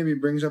that maybe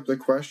brings up the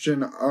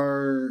question: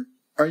 Are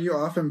you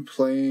often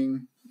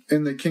playing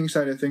in the kink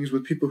side of things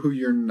with people who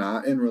you're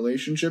not in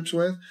relationships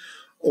with,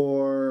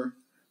 or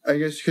I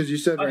guess because you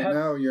said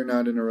now you're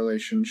not in a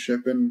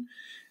relationship, and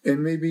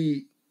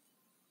maybe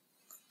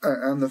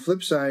on the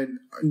flip side,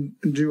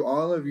 do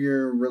all of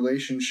your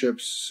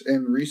relationships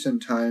in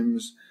recent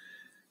times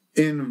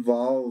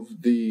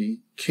involve the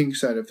kink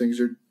side of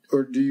things,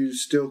 or do you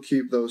still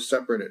keep those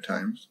separate at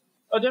times?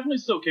 I definitely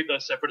still keep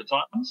those separate at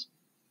times.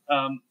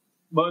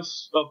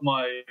 Most of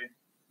my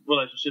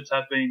relationships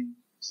have been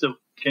still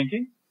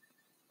kinky,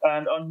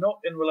 and I'm not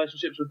in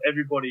relationships with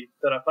everybody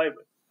that I play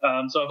with.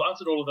 So I've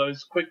answered all of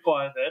those quick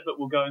fire there, but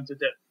we'll go into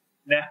depth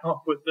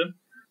now with them.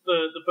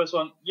 The first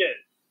one,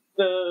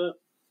 the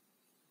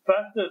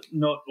fact that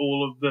not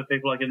all of the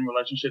people I get in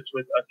relationships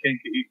with are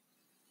kinky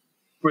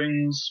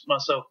brings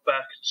myself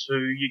back to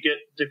you get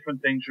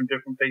different things from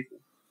different people,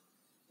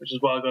 which is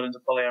why I got into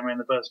polyamory in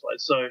the first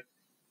place. So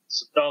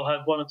I'll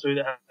have one or two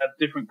that have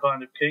different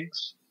kind of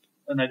kinks,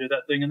 and they do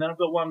that thing, and then I've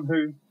got one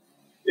who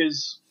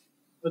is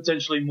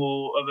potentially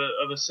more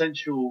of a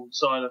sensual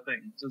side of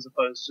things as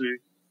opposed to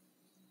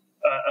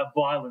a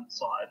violent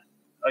side,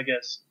 I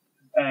guess.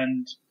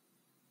 And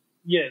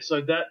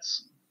so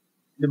that's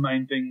the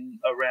main thing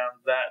around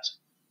that.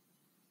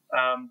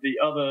 The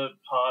other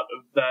part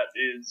of that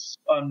is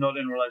I'm not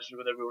in a relationship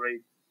with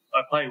everybody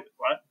I play with,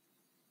 right?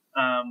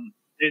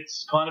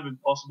 It's kind of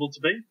impossible to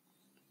be,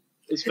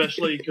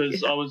 especially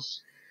because I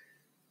was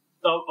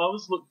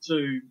looked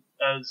to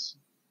as,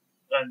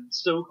 and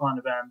still kind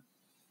of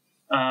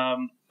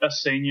am, a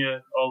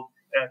senior of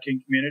our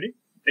kink community,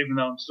 even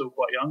though I'm still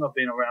quite young. I've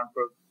been around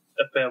for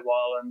a fair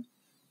while, and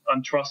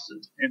I'm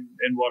trusted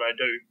in what I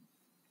do.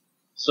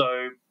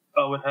 So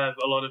I would have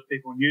a lot of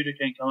people new to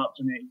kink come up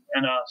to me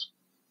and ask,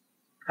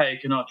 hey,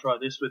 can I try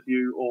this with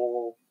you?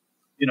 Or,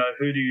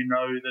 who do you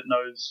know that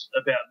knows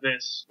about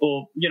this?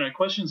 Or,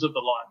 questions of the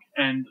like.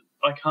 And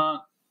I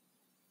can't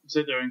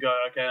sit there and go,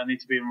 okay, I need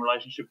to be in a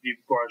relationship with you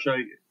before I show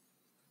you.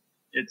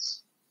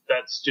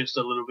 That's just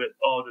a little bit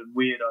odd and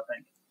weird, I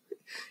think.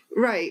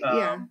 Right,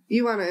 yeah.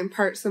 You want to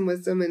impart some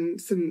wisdom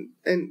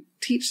and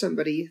teach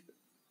somebody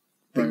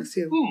things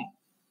too.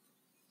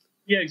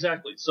 Yeah,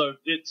 exactly. So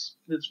it's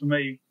for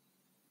me,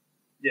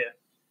 yeah.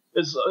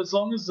 As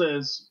long as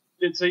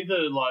it's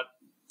either like,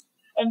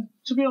 and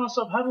to be honest,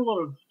 I've had a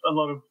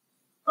lot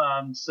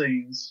of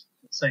scenes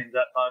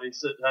at parties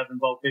that have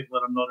involved people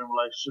that I'm not in a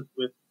relationship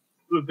with,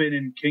 who have been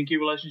in kinky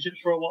relationships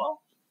for a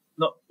while,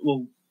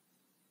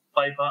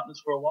 play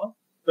partners for a while.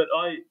 But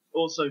I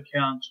also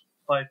count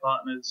play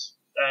partners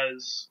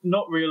as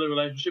not really a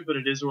relationship, but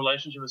it is a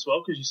relationship as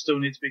well, because you still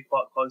need to be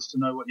quite close to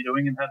know what you're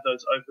doing and have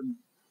those open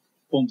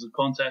forms of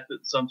contact that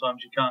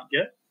sometimes you can't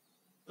get.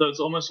 So it's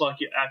almost like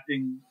you're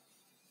acting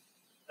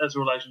as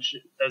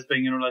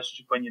being in a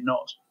relationship when you're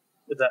not,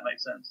 if that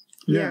makes sense.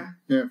 Yeah,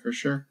 for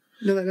sure.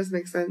 No, that does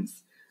make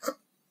sense.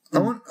 I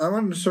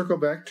wanted to circle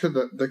back to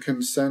the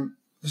consent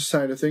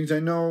side of things. I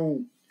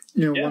know,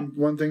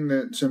 one thing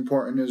that's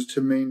important is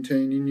to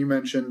maintain, and you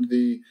mentioned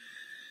the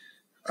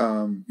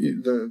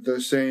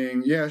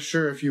saying, yeah,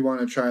 sure, if you want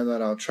to try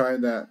that, I'll try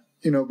that.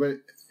 But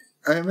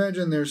I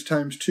imagine there's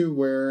times too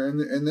where,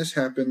 and this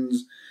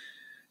happens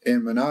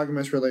in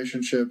monogamous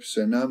relationships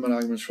and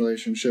non-monogamous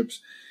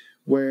relationships,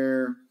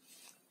 where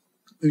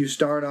you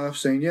start off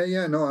saying,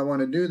 yeah, no, I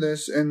want to do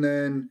this, and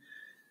then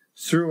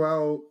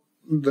throughout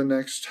the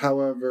next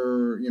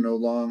however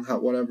long,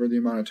 whatever the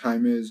amount of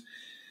time is,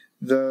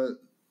 the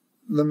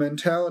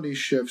mentality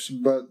shifts,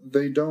 but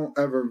they don't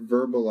ever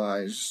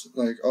verbalize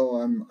like,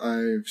 oh,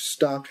 I've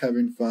stopped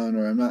having fun,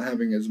 or I'm not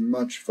having as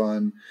much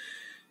fun.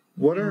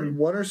 What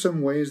are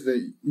some ways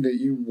that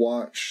you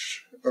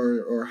watch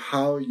or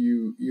how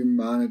you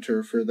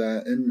monitor for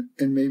that,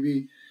 and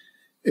maybe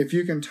if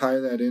you can tie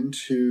that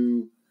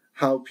into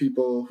how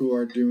people who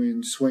are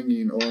doing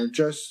swinging or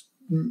just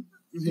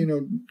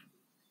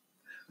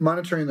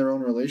monitoring their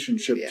own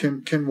relationship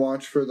can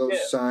watch for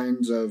those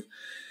signs of,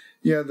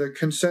 the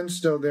consent's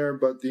still there,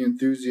 but the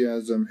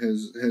enthusiasm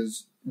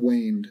has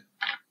waned.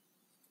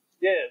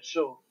 Yeah,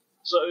 sure.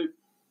 So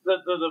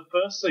the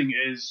first thing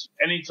is,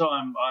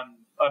 anytime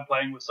I'm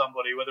playing with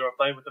somebody, whether I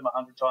play with them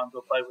 100 times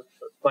or playing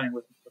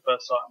with them for the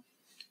first time,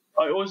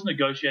 I always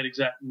negotiate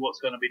exactly what's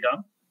going to be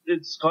done.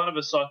 It's kind of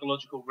a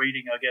psychological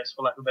reading, I guess,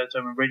 for lack of a better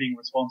term, and reading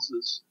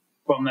responses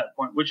from that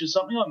point, which is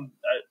something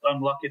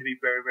I'm lucky to be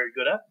very, very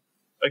good at.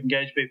 I can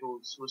gauge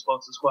people's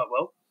responses quite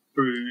well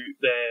through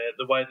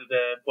the way that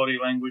their body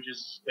language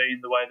has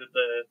been, the way that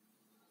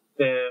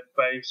their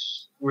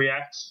face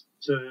reacts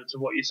to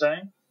what you're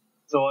saying.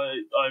 So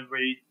I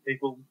read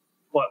people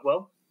quite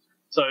well.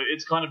 So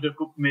it's kind of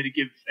difficult for me to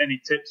give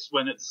any tips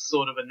when it's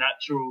sort of a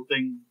natural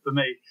thing for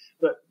me.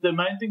 But the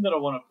main thing that I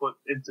want to put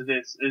into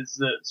this is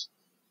that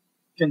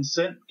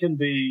consent can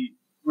be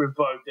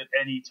revoked at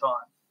any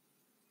time.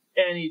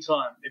 Any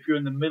time. If you're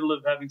in the middle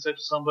of having sex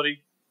with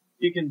somebody,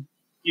 you can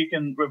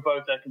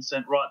revoke that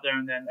consent right there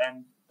and then,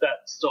 and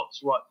that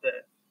stops right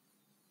there.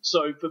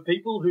 So for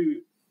people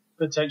who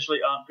potentially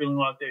aren't feeling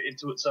like they're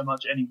into it so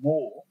much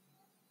anymore,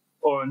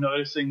 or are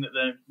noticing that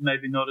they're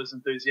maybe not as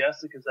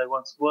enthusiastic as they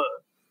once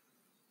were,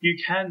 you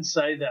can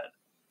say that.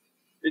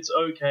 It's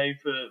okay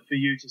for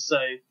you to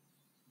say,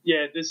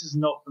 yeah, this is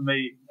not for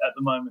me at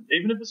the moment.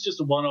 Even if it's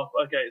just a one-off,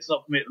 okay, it's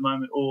not for me at the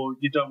moment, or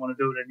you don't want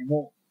to do it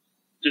anymore.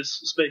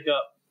 Just speak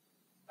up.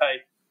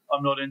 Hey,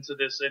 I'm not into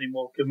this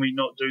anymore. Can we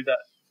not do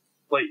that,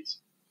 please?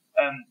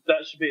 And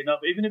that should be enough.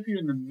 Even if you're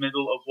in the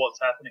middle of what's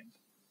happening,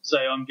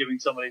 say I'm giving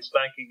somebody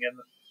spanking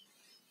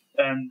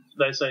and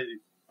they say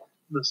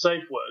the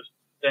safe word,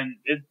 then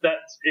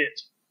that's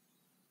it.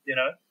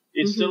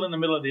 It's still in the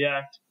middle of the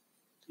act.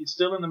 It's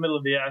still in the middle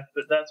of the act,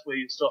 but that's where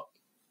you stop.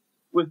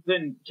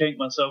 Within kink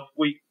myself,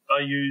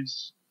 I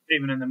use,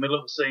 even in the middle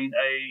of a scene,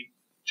 a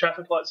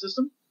traffic light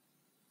system.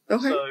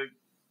 Okay.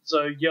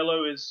 So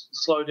yellow is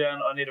slow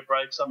down, I need a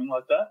break, something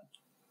like that,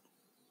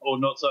 or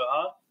not so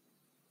hard.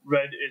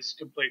 Red is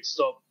complete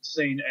stop,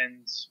 scene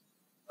ends,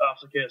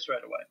 aftercare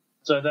straight away.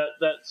 So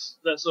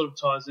that sort of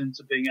ties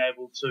into being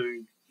able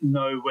to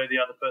know where the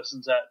other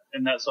person's at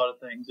and that side of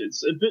things.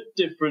 It's a bit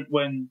different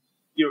when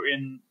you're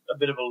in a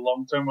bit of a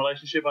long-term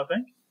relationship, I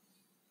think,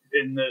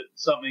 in that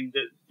something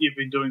that you've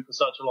been doing for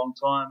such a long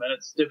time, and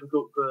it's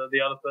difficult for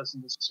the other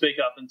person to speak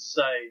up and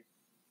say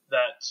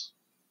that,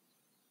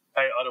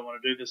 hey, I don't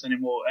want to do this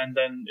anymore. And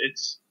then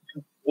it's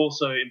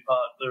also in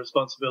part the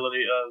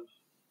responsibility of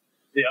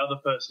the other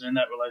person in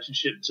that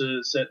relationship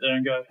to sit there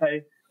and go,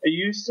 hey, are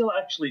you still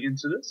actually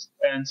into this?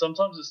 And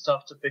sometimes it's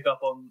tough to pick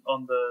up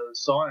on the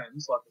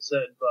signs, like I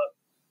said, but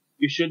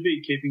you should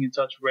be keeping in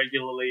touch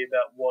regularly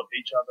about what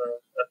each other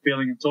are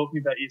feeling and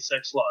talking about your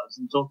sex lives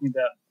and talking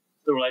about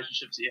the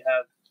relationships that you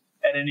have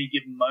at any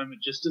given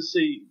moment, just to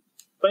see,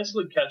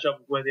 basically catch up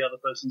with where the other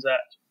person's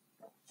at,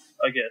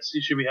 I guess.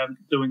 You should be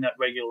doing that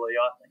regularly,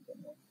 I think.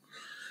 Anyway.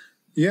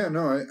 Yeah,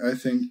 no, I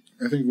think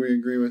we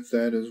agree with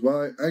that as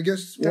well. I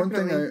guess Definitely.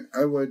 One thing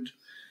I would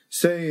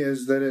say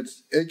is that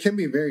it can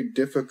be very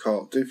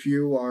difficult if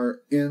you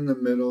are in the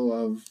middle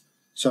of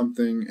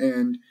something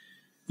and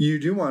you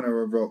do want to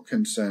revoke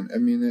consent. I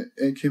mean,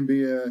 it can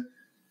be a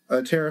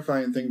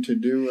terrifying thing to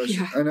do,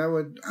 and I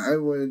would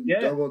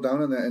double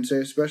down on that and say,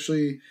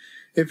 especially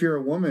if you're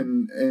a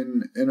woman,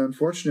 and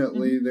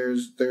unfortunately,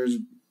 there's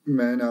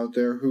men out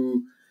there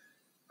who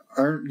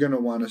aren't going to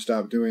want to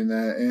stop doing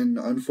that, and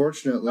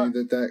unfortunately,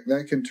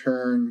 that can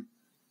turn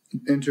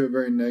into a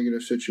very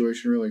negative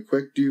situation really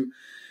quick. Do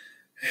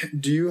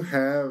you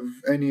have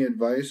any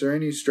advice or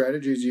any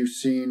strategies you've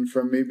seen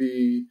from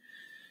maybe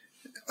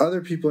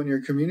other people in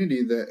your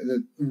community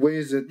that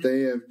ways that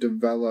they have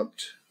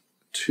developed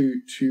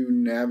to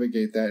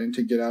navigate that and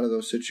to get out of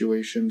those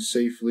situations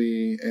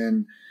safely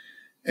and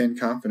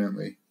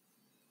confidently?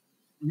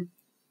 Mm-hmm.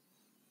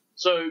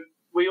 So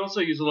we also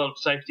use a lot of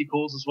safety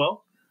calls as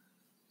well.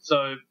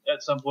 So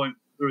at some point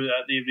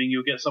throughout the evening,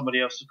 you'll get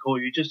somebody else to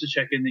call you just to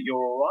check in that you're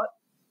all right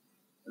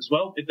as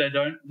well. If they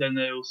don't, then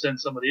they'll send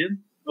somebody in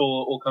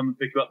or come and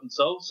pick you up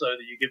themselves, so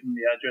that you give them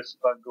the address,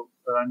 the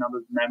phone number,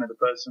 the name of the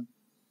person,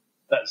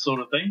 that sort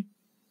of thing.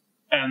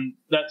 And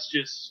that's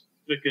just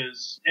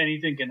because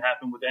anything can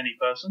happen with any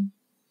person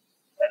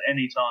at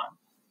any time.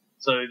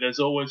 So there's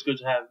always good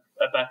to have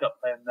a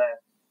backup plan there.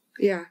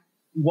 Yeah.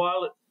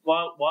 While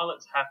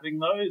it's happening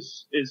though,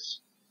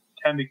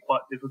 can be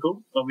quite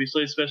difficult,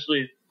 obviously,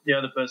 especially if the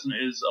other person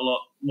is a lot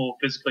more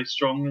physically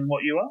strong than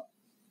what you are.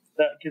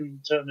 That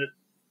can turn it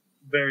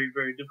very,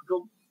 very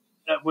difficult.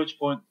 At which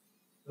point,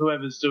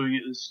 whoever's doing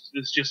it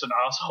is just an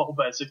asshole,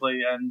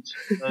 basically, and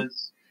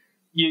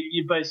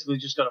you basically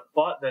just got to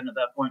fight then at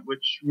that point,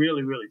 which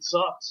really, really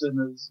sucks.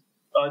 And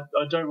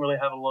I don't really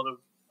have a lot of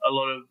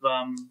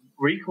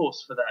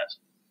recourse for that.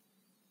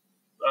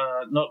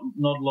 Not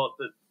a lot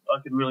that I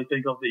can really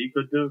think of that you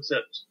could do,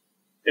 except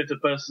if the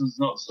person's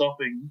not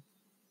stopping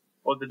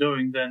what they're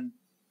doing, then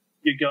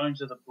you're going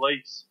to the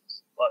police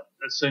like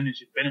as soon as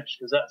you finish,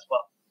 because that's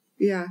fucked.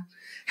 Yeah.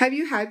 Have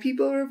you had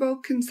people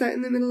revoke consent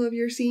in the middle of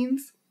your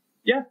scenes?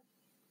 Yeah.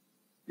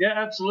 Yeah,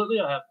 absolutely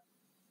I have.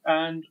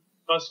 And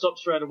I stop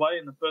straight away,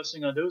 and the first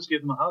thing I do is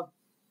give them a hug.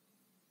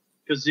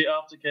 Because the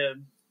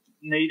aftercare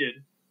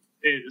needed,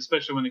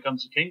 especially when it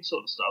comes to kink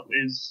sort of stuff,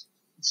 is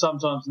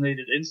sometimes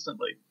needed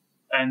instantly.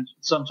 And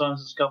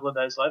sometimes it's a couple of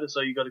days later,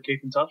 so you got to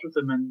keep in touch with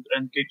them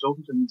and keep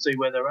talking to them and see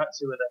where they're at,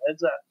 see where their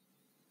head's at.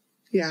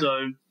 Yeah.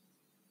 So,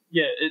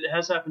 yeah, it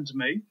has happened to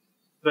me,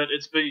 but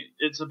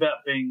it's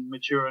about being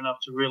mature enough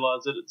to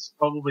realise that it's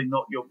probably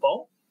not your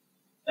fault,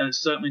 and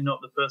it's certainly not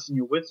the person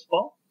you're with's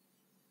fault,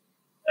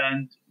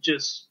 and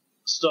just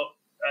stop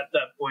at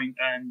that point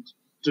and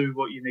do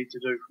what you need to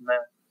do from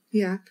there.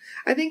 Yeah.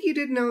 I think you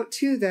did note,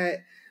 too,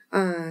 that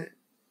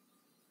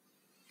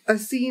a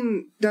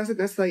scene doesn't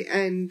necessarily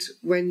end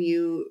when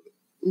you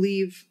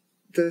leave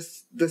the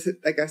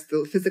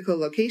physical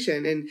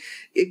location, and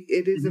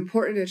it is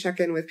important to check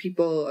in with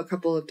people a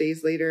couple of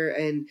days later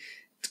and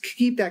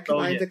keep that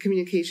lines of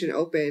communication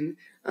open.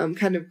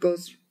 Kind of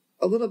goes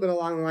a little bit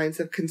along the lines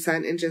of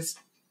consent and just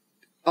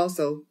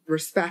also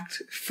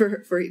respect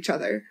for each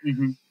other.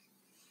 Mm-hmm.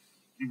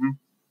 Mm-hmm.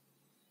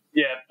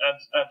 Yeah,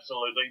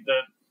 absolutely.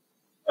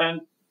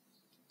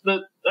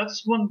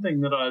 That's one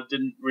thing that I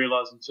didn't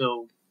realize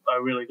until I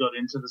really got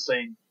into the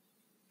scene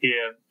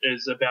here,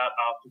 is about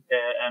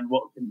aftercare and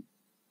what can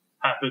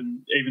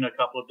happen even a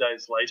couple of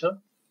days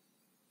later.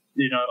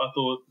 You know, I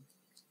thought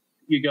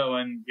you go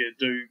and you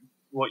do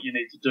what you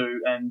need to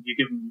do and you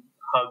give them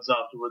hugs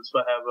afterwards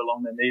for however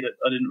long they need it.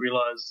 I didn't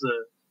realize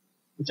the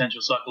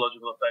potential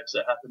psychological effects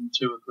that happen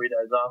 2 or 3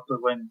 days after,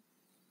 when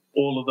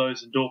all of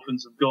those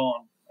endorphins have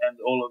gone and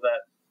all of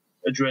that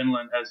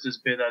adrenaline has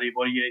disappeared out of your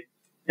body. You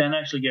can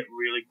actually get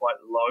really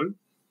quite low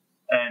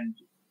and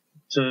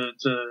to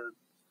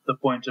the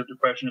point of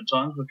depression at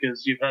times,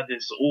 because you've had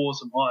this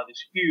awesome high,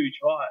 this huge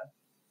high.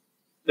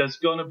 There's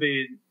going to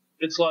be,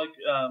 it's like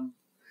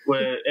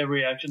where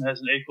every action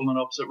has an equal and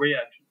opposite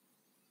reaction.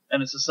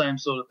 And it's the same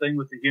sort of thing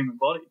with the human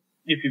body.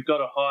 If you've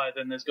got a high,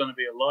 then there's going to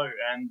be a low.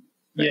 And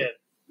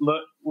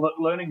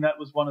learning that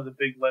was one of the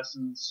big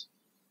lessons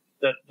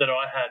that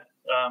I had.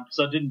 Because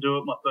I didn't do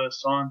it my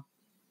first time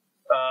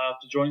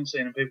after joining the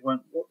scene, and people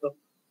went,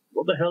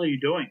 what the hell are you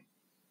doing?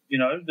 You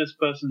know, this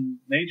person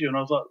needs you. And I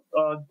was like,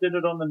 I did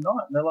it on the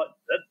night. And they're like,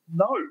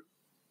 no,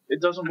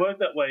 it doesn't work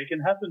that way. It can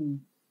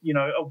happen, you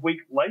know, a week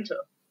later.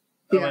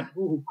 I went,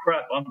 oh,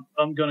 crap,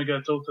 I'm going to go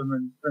talk to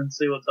them and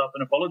see what's up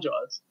and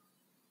apologize,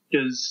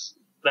 because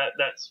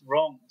that's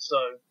wrong. So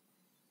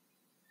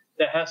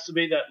there has to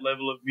be that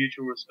level of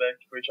mutual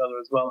respect for each other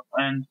as well.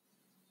 And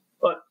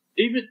but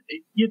even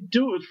you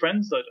do it with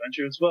friends though, don't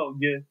you, as well?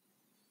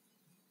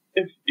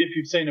 If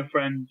you've seen a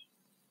friend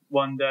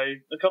one day,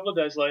 a couple of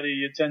days later,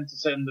 you tend to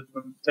send them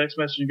a text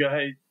message and go,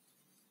 hey,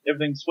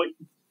 everything's sweet.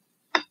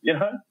 You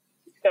know,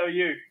 how are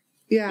you?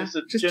 Yeah,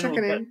 just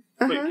checking in.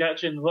 Quick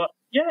catch in. Like,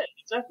 yeah,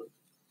 exactly.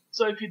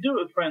 So if you do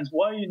it with friends,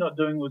 why are you not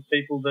doing it with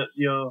people that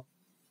you're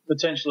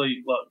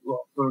potentially, like,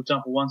 well, for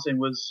example, one scene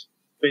was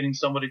beating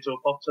somebody to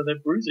a pulp so they're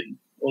bruising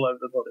all over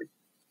the body.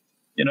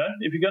 You know,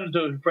 if you're going to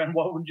do it with a friend,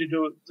 why wouldn't you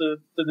do it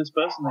to this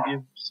person that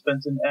you've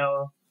spent an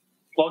hour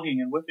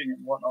flogging and whipping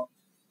and whatnot?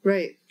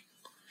 Right.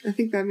 I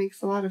think that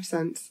makes a lot of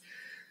sense.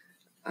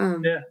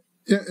 Yeah,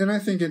 and I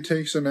think it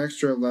takes an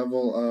extra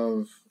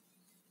level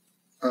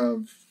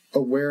of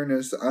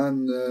awareness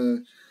on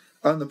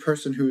the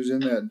person who's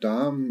in that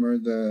dom or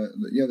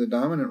the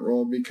dominant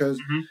role, because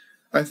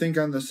I think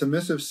on the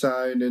submissive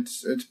side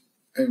it's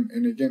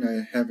and again,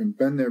 I haven't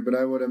been there, but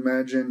I would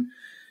imagine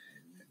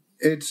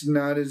it's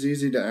not as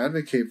easy to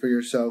advocate for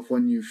yourself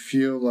when you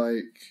feel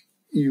like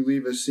you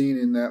leave a scene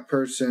and that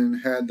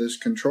person had this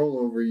control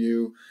over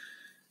you.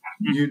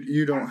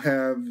 You don't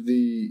have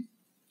the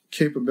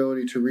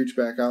capability to reach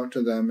back out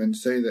to them and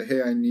say that,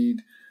 hey,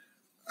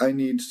 I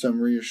need some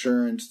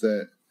reassurance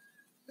that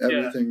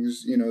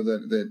everything's, you know,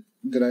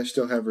 that I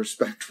still have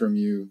respect from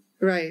you.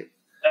 Right.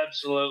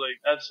 Absolutely.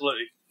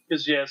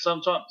 Because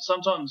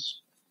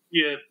sometimes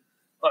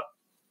like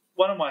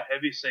one of my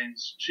heavy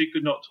scenes, she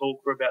could not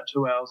talk for about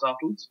 2 hours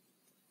afterwards.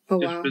 Oh,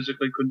 just wow.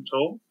 physically couldn't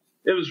talk.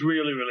 It was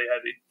really, really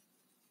heavy,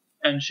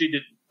 and she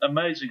did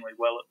amazingly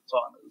well at the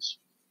time. It was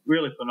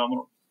really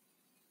phenomenal.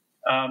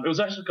 It was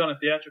actually kind of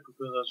theatrical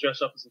because I was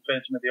dressed up as the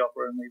Phantom of the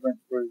Opera, and we went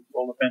through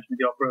all the Phantom of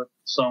the Opera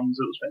songs.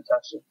 It was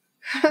fantastic.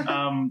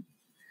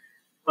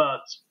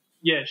 But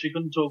yeah, she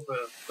couldn't talk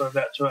for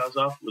about 2 hours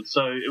afterwards.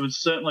 So it was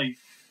certainly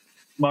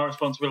my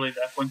responsibility at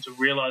that point to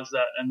realise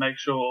that and make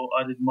sure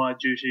I did my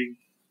duty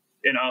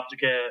in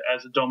aftercare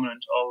as a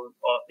dominant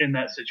in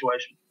that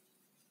situation.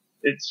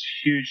 It's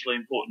hugely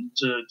important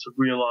to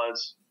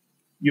realise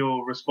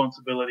your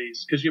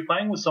responsibilities, because you're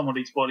playing with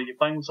somebody's body, you're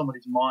playing with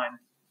somebody's mind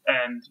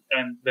and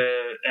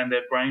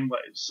their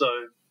brainwaves. So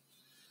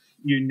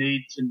you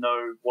need to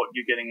know what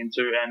you're getting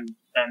into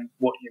and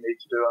what you need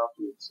to do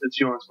afterwards. It's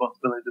your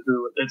responsibility to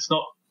do it.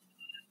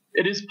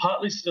 It is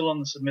partly still on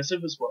the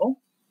submissive as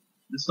well.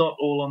 It's not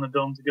all on the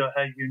dom to go,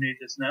 hey, you need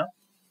this now.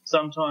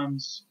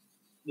 Sometimes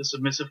the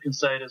submissive can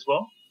say it as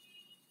well.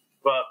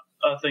 But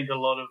I think a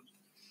lot of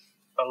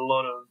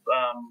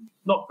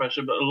not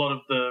pressure, but a lot of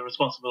the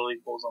responsibility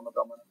falls on the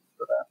dominant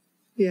for that.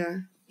 Yeah.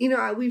 You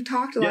know, we've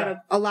talked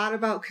a lot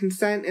about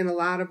consent and a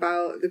lot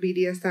about the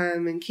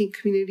BDSM and kink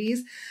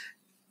communities.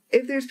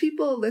 If there's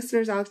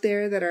listeners out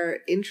there that are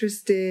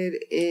interested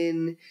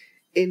in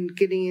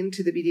getting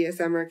into the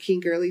BDSM or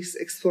kink, or at least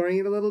exploring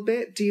it a little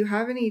bit, do you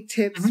have any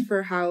tips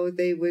for how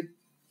they would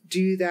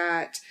do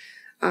that,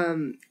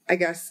 I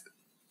guess,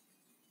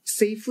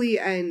 safely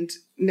and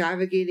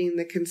navigating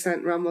the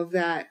consent realm of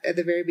that at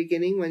the very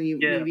beginning when you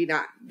maybe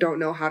don't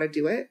know how to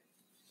do it?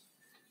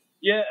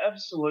 Yeah,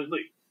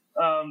 absolutely.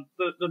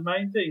 The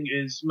main thing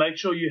is make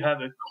sure you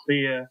have a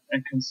clear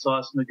and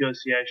concise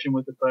negotiation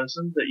with the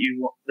person that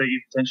you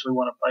potentially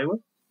want to play with.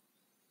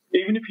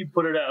 Even if you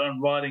put it out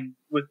on writing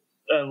with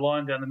a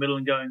line down the middle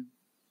and going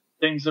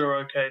things that are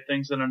okay,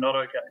 things that are not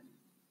okay,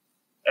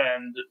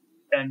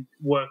 and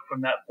work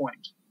from that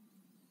point.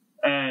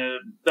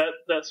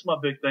 That's my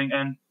big thing.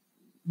 And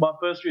my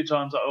first few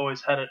times I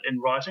always had it in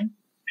writing,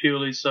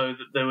 purely so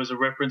that there was a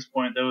reference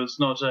point. There was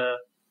not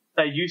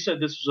hey, you said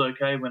this was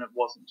okay when it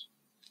wasn't.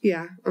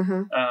 Yeah.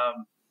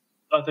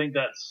 I think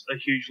that's a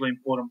hugely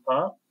important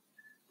part.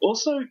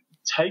 Also,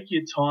 take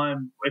your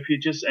time if you're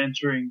just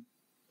entering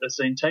a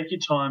scene. Take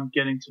your time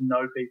getting to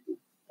know people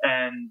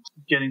and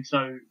getting to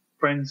know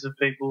friends of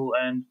people,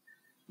 and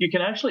you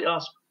can actually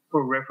ask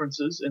for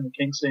references in the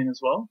kink scene as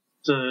well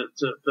for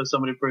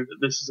somebody to prove that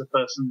this is a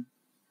person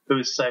who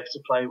is safe to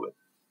play with.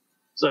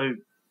 So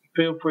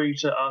feel free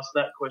to ask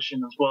that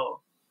question as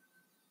well.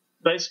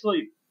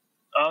 Basically,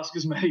 ask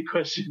as many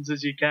questions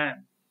as you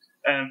can.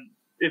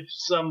 If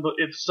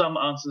some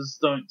answers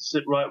don't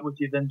sit right with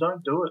you, then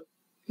don't do it.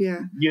 Yeah.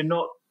 You're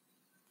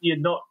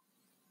not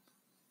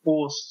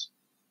forced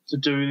to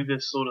do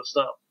this sort of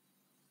stuff.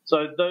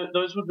 So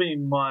those would be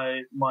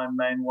my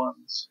main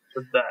ones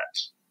for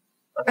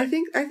that. I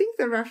think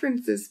the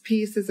references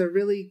piece is a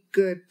really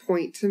good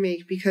point to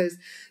make, because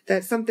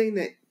that's something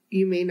that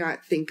you may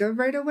not think of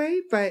right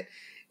away, but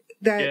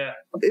that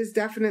is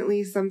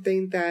definitely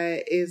something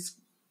that is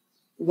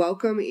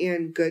welcome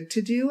and good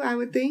to do, I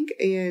would think.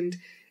 And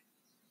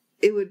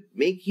it would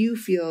make you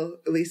feel,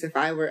 at least if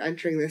I were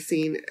entering the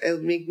scene, it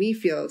would make me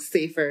feel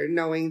safer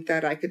knowing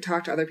that I could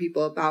talk to other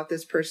people about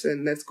this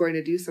person that's going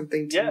to do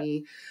something to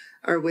me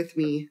or with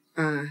me,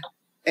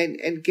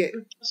 and get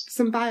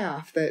some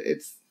buy-off that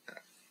it's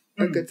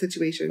a good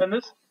situation. And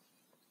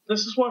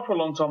this is why for a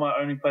long time I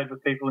only played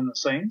with people in the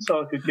scene,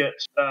 so I could get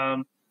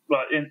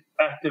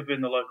active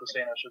in the local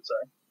scene, I should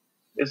say.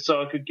 Is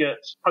so I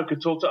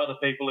could talk to other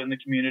people in the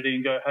community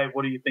and go, hey,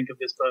 what do you think of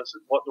this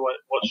person? What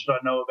should I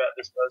know about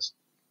this person?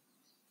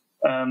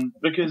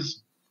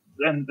 Because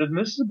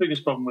this is the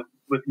biggest problem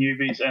with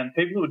newbies and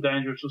people who are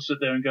dangerous will sit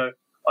there and go,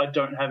 I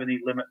don't have any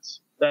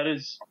limits. That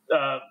is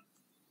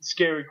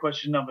scary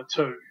question number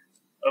 2.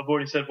 I've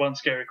already said one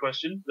scary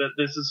question.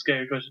 This is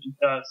scary question.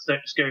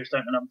 Scary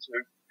statement number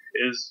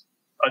 2 is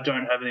I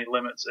don't have any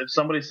limits. If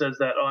somebody says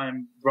that, I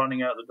am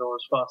running out the door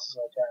as fast as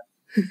I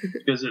can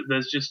because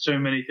there's just too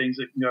many things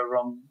that can go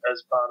wrong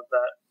as part of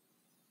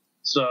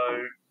So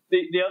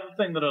the other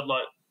thing that I'd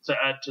like to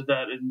add to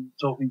that in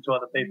talking to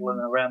other people and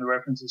around the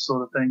references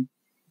sort of thing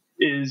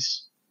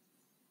is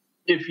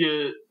if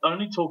you're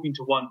only talking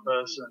to one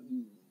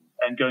person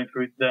and going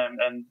through them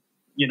and,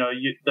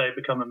 they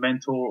become a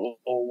mentor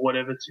or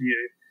whatever to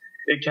you,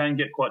 it can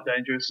get quite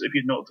dangerous if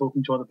you're not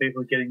talking to other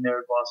people and getting their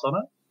advice on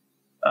it.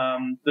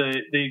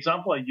 The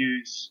example I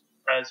use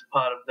as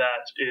part of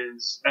that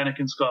is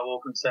Anakin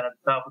Skywalker and Senator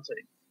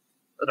Palpatine.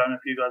 I don't know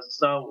if you guys are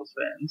Star Wars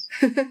fans,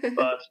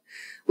 but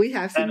we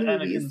have seen the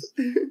movies.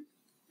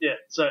 Yeah,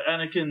 so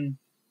Anakin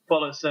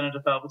follows Senator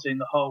Palpatine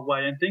the whole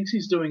way and thinks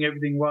he's doing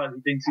everything right.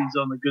 He thinks he's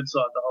on the good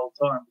side the whole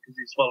time because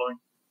he's following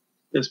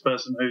this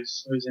person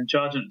who's in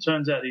charge, and it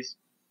turns out he's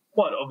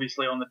quite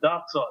obviously on the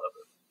dark side of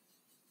it.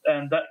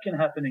 And that can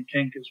happen in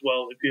kink as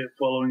well if you're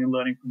following and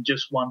learning from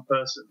just one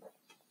person,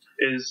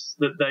 is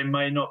that they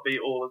may not be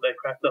all that they're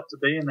cracked up to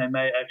be, and they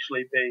may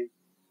actually be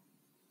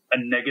a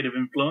negative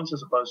influence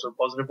as opposed to a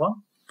positive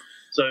one.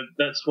 So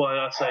that's why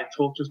I say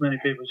talk to as many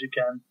people as you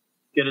can,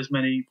 get as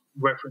many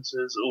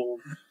references, or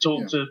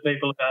talk to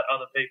people about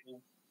other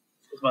people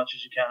as much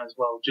as you can as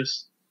well,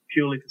 just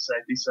purely for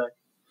safety's sake.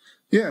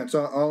 Yeah, it's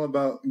all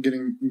about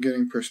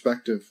getting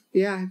perspective.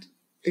 Yeah,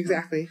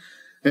 exactly.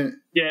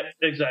 Yeah,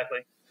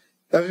 exactly.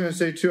 I was going to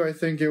say too, I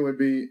think it would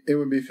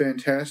be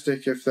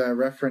fantastic if that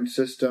reference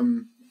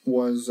system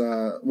was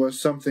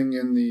something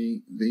in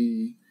the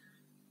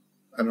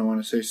I don't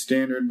want to say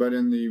standard, but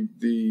in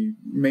the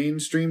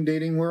mainstream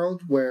dating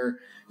world, where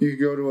you could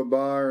go to a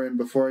bar and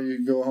before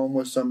you go home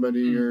with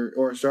somebody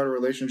or start a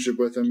relationship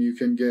with them, you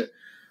can get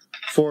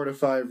 4 to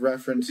 5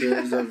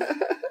 references of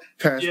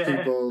past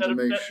people to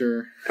make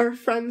sure. Or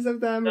friends of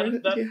them.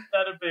 That'd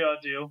be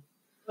ideal.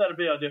 That'd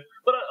be ideal.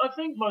 But I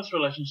think most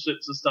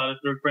relationships are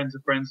started through friends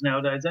of friends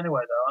nowadays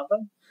anyway, though, aren't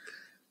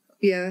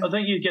they? Yeah. I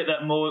think you get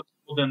that more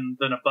than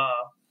a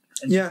bar.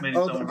 Yeah,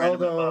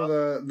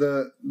 although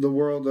the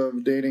world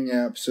of dating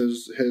apps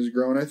has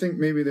grown, I think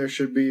maybe there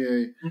should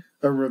be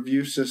a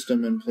review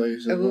system in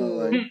place as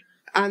well. Like,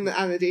 on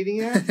the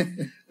dating app.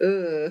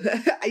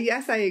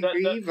 Yes, I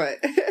agree, but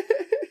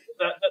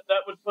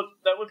that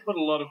would put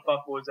a lot of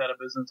fuckboys out of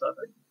business, I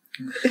think.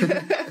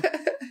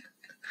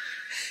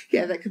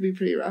 Yeah, that could be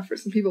pretty rough for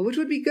some people, which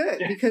would be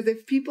good because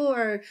if people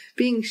are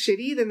being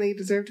shitty, then they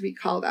deserve to be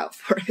called out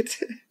for it.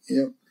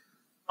 Yep,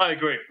 I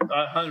agree.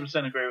 I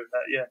 100% agree with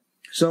that. Yeah.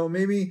 So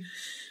maybe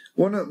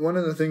one of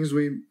the things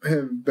we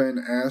have been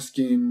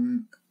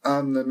asking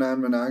on the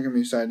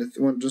non-monogamy side,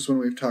 just when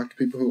we've talked to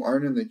people who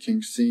aren't in the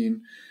kink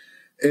scene,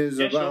 is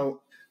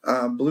about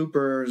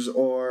bloopers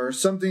or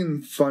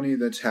something funny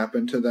that's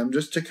happened to them,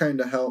 just to kind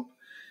of help,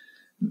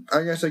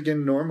 I guess,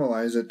 again,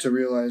 normalize it, to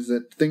realize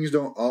that things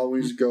don't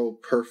always go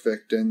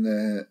perfect and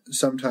that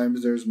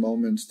sometimes there's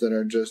moments that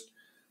are just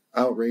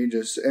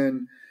outrageous.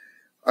 And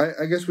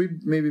I guess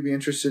we'd maybe be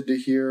interested to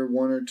hear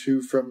one or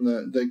two from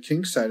the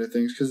kink side of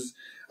things, because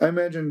I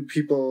imagine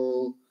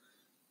people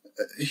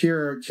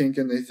hear kink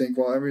and they think,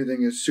 well,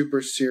 everything is super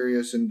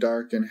serious and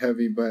dark and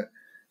heavy, but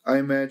I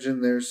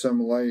imagine there's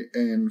some light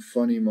and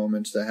funny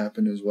moments that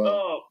happen as well.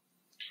 Oh,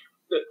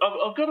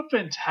 I've got a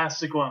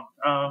fantastic one.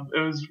 It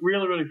was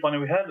really, really funny.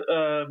 We had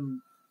a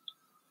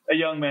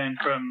young man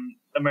from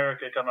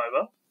America come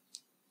over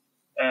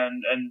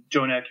and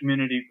join our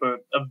community for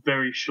a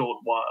very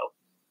short while.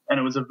 And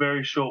it was a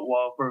very short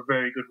while for a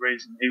very good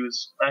reason. He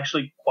was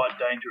actually quite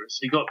dangerous.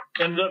 He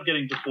ended up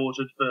getting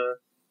deported for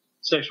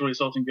sexually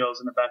assaulting girls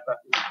in a backpack.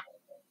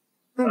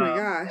 Oh my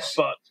gosh.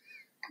 But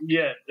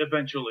yeah,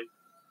 eventually.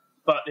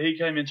 But he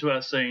came into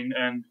our scene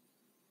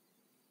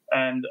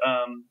and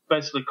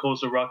basically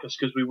caused a ruckus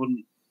because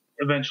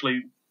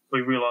eventually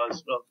we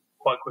realized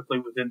quite quickly,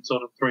 within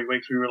sort of 3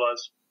 weeks, we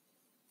realized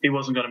he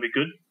wasn't going to be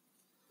good.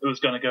 It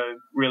was going to go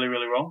really,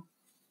 really wrong.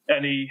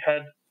 And he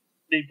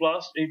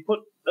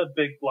put a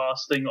big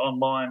blast thing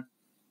online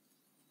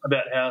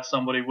about how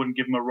somebody wouldn't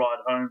give him a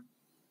ride home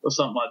or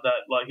something like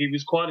that. Like, he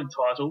was quite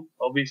entitled,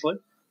 obviously.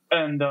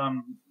 And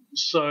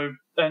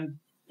and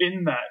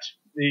in that,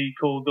 he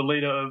called the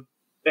leader of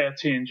our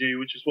TNG,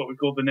 which is what we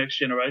call the next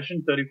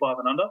generation, 35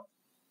 and under.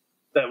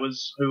 That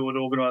was who would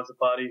organise the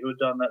party, who had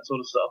done that sort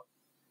of stuff.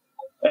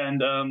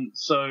 And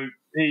so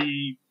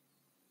he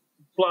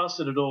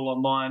blasted it all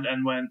online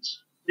and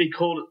he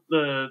called it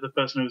the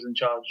person who was in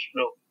charge,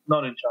 well,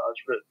 not in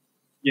charge, but,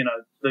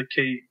 the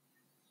key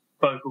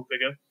focal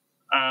figure,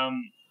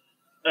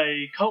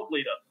 a cult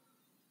leader,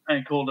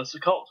 and called us a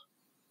cult.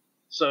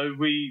 So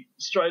we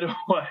straight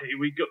away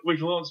we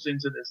launched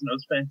into this, and it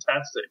was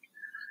fantastic.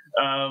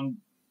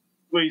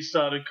 We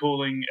started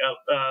calling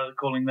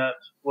that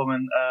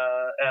woman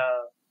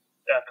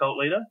our cult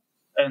leader,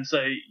 and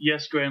say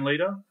yes, grand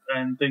leader,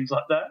 and things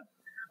like that.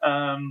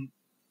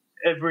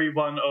 Every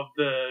one of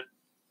the,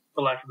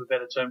 for lack of a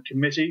better term,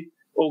 committee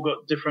all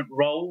got different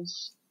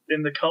roles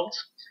in the cult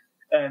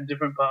and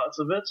different parts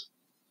of it,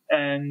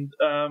 and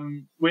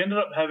we ended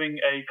up having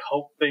a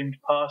cult-themed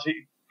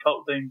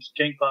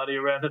kink party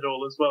around it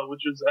all as well,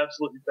 which was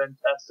absolutely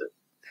fantastic.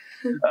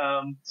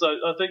 So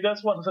I think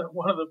that's one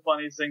of the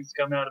funniest things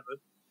to come out of it.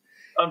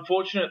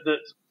 Unfortunate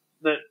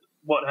that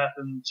what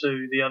happened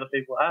to the other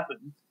people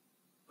happened,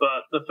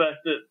 but the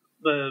fact that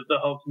the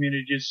whole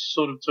community just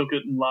sort of took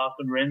it and laughed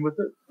and ran with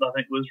it, I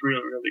think was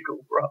really, really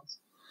cool for us.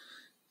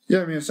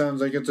 Yeah, I mean, it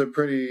sounds like it's a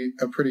pretty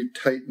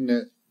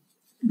tight-knit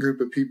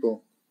group of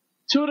people.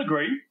 To a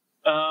degree.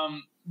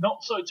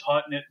 Not so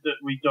tight-knit that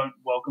we don't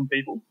welcome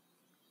people,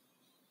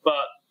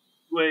 but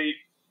we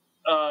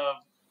are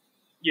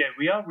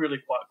really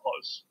quite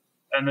close.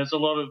 And there's a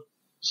lot of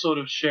sort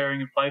of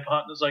sharing and play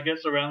partners, I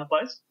guess, around the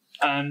place.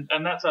 And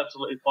that's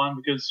absolutely fine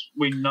because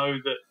we know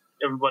that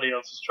everybody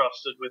else is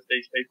trusted with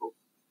these people.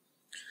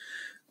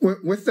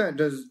 With that,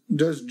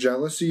 does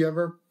jealousy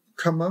ever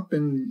come up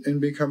and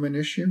become an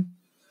issue?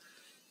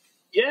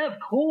 Yeah, of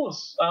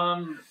course.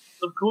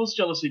 Of course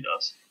jealousy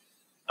does.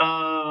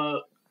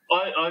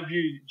 I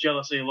view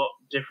jealousy a lot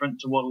different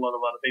to what a lot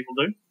of other people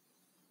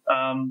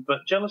do.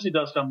 But jealousy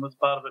does come as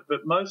part of it.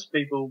 But most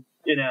people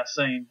in our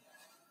scene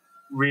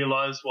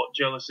realise what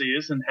jealousy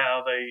is and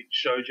how they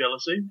show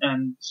jealousy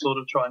and sort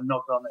of try and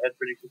knock it on the head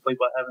pretty quickly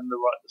by having the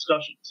right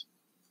discussions.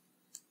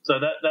 So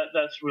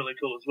that's really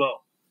cool as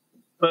well.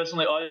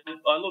 Personally,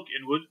 I look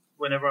inward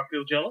whenever I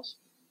feel jealous.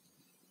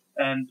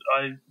 And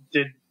I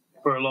did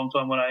for a long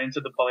time when I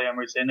entered the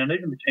polyamory scene and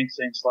even the kink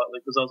scene slightly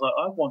because I was like,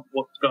 I want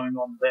what's going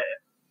on there.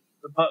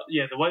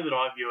 The way that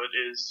I view it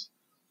is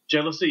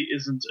jealousy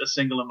isn't a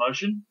single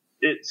emotion.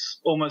 It's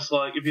almost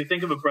like if you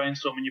think of a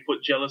brainstorm and you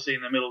put jealousy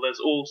in the middle,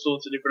 there's all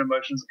sorts of different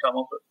emotions that come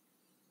off it,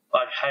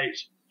 like hate,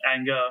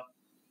 anger,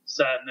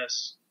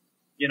 sadness,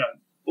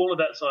 all of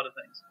that side of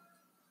things.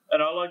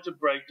 And I like to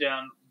break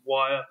down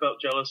why I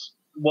felt jealous,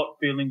 what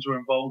feelings were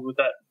involved with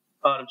that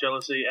part of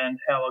jealousy, and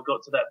how I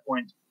got to that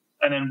point,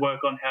 and then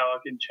work on how I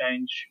can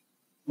change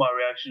my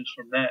reactions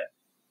from there.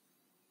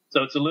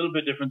 So it's a little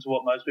bit different to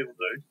what most people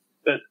do.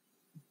 But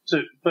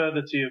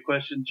further to your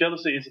question,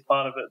 jealousy is a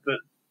part of it, but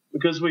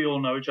because we all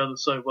know each other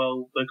so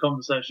well, the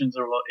conversations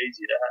are a lot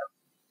easier to have.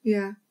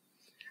 Yeah.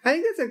 I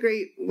think that's a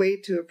great way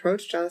to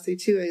approach jealousy,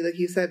 too. Like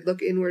you said,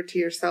 look inward to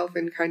yourself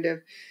and kind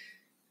of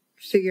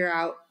figure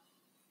out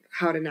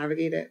how to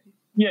navigate it.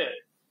 Yeah.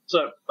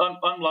 So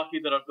I'm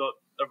lucky that I've got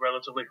a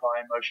relatively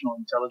high emotional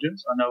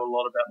intelligence. I know a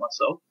lot about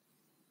myself,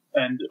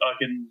 and I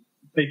can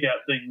pick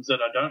out things that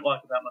I don't like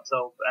about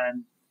myself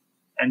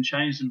and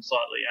change them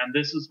slightly. And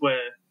this is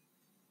where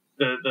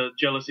the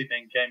jealousy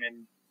thing came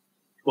in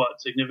quite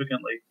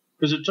significantly,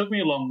 because it took me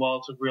a long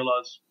while to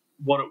realize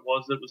what it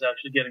was that was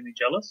actually getting me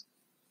jealous.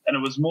 And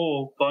it was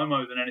more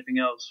FOMO than anything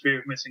else, fear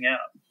of missing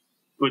out,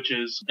 which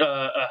is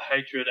a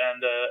hatred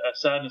and a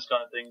sadness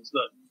kind of things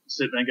that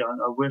sit there going,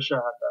 I wish I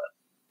had that.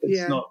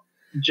 It's not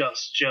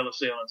just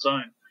jealousy on its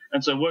own.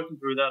 And so working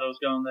through that, I was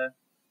going there,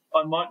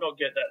 I might not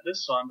get that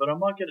this time, but I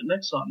might get it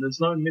next time. There's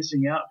no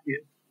missing out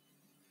here.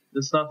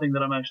 There's nothing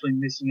that I'm actually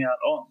missing out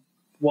on.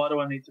 Why do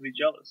I need to be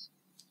jealous?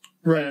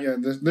 Right,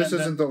 This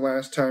isn't the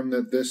last time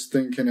that this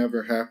thing can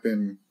ever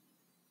happen.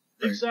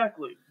 Right.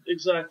 Exactly.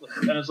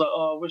 And it's like,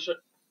 I wish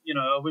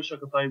I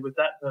could play with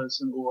that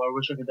person, or I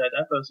wish I could date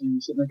that person. And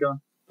you're sitting there going,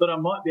 but I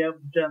might be able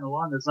to down the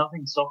line. There's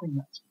nothing stopping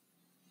that.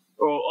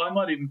 Or I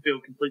might even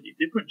feel completely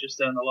different just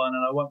down the line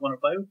and I won't want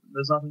to play with them.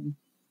 There's nothing,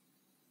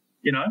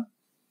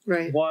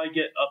 Right. Why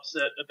get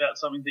upset about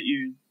something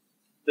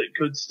that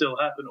could still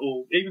happen,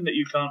 or even that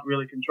you can't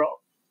really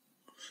control?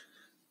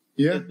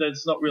 Yeah.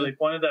 There's not really a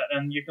point of that.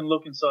 And you can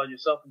look inside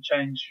yourself and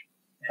change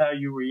how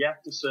you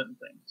react to certain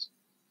things.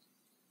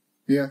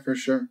 Yeah, for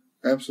sure.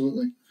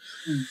 Absolutely.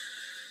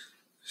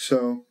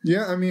 So,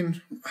 yeah, I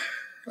mean,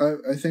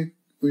 I think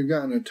we've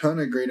gotten a ton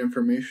of great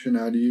information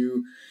out of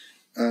you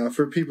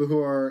for people who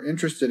are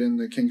interested in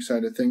the kink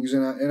side of things.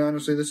 And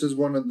honestly, this is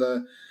one of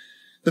the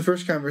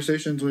first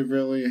conversations we've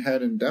really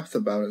had in depth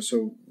about it.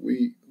 So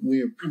we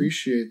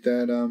appreciate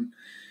that.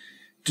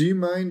 Do you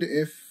mind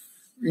if,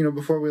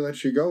 before we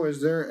let you go,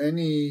 is there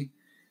any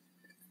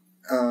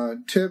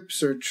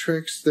tips or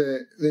tricks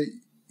that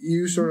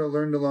you sort of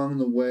learned along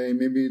the way,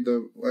 maybe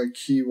a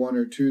key one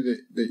or two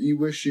that you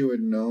wish you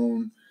had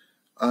known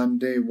on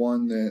day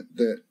one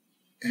that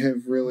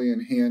have really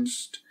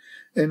enhanced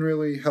and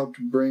really helped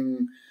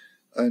bring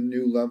a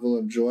new level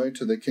of joy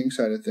to the kink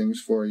side of things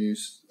for you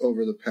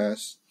over the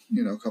past,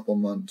 couple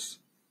months?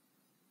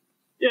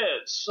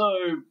 Yeah,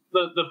 so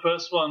the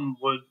first one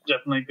would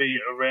definitely be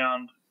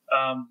around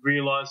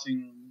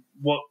realizing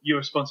what your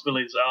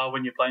responsibilities are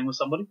when you're playing with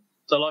somebody.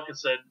 So like I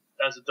said,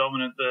 as a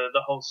dominant,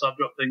 the whole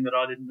sub-drop thing that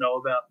I didn't know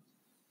about,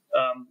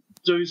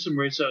 do some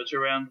research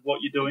around what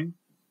you're doing,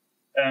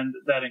 and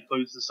that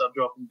includes the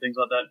sub-drop and things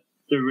like that.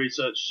 Do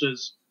research,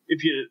 because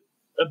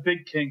a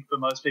big kink for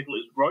most people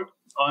is rope.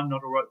 I'm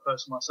not a rope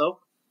person myself.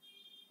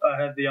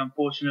 I have the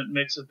unfortunate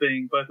mix of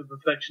being both a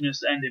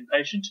perfectionist and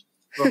impatient.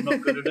 If I'm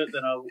not good at it,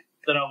 then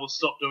I will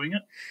stop doing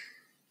it.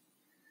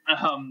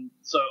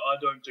 So I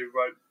don't do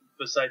rope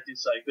for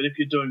safety's sake. But if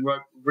you're doing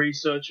rope,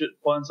 research it,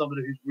 find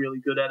somebody who's really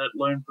good at it,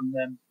 learn from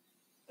them,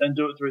 and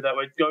do it through that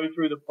way. Go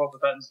through the proper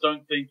patterns.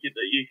 Don't think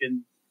that you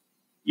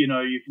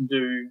can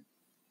do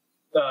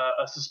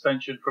a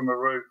suspension from a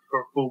roof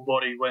for a full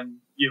body when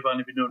you've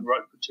only been doing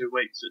rope for 2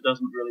 weeks. It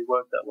doesn't really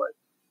work that way.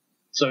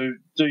 So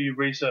do your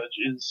research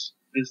is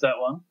that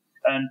one.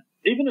 And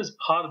even as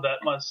part of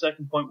that, my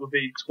second point would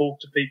be talk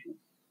to people.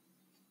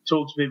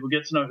 Talk to people,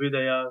 get to know who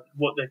they are,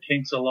 what their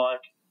kinks are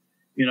like,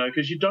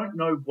 because you don't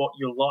know what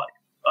you're like.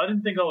 I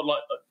didn't think I would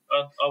like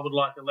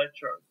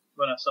electro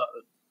when I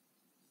started,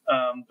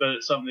 but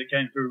it's something that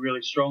came through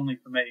really strongly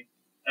for me,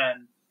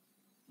 and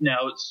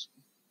now it's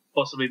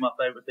possibly my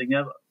favorite thing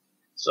ever.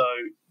 So,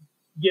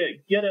 yeah,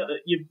 get out there.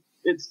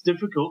 It's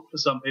difficult for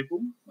some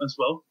people as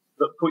well,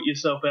 but put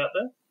yourself out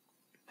there,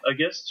 I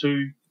guess,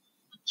 to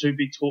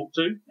be talked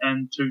to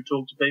and to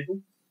talk to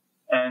people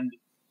and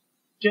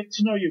get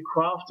to know your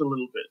craft a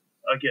little bit,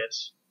 I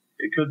guess.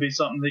 It could be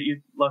something that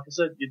you, like I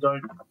said, you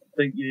don't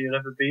think you'd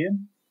ever be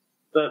in,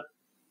 but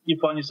you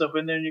find yourself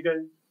in there and you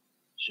go,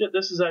 shit,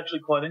 this is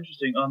actually quite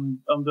interesting.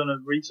 I'm going to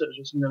research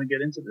this. I'm going to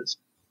get into this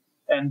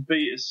and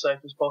be as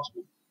safe as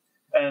possible.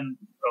 And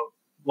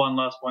one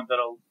last point that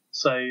I'll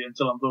say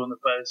until I'm blue in the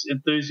face,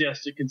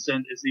 enthusiastic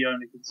consent is the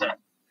only consent.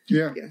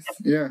 Yeah. Yes.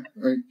 Yeah.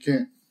 I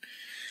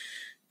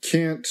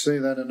can't say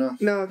that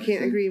enough. No,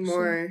 can't agree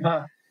more.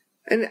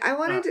 And I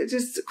wanted to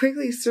just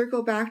quickly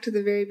circle back to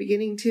the very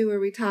beginning too,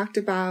 where we talked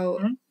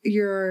about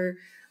your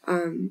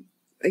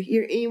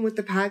aim with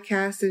the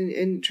podcast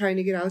and trying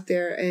to get out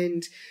there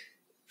and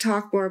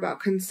talk more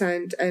about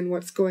consent and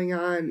what's going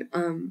on,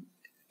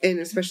 and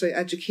especially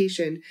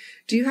education.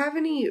 Do you have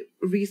any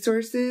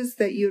resources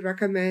that you'd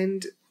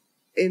recommend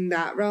in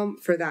that realm,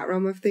 for that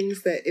realm of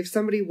things, that if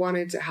somebody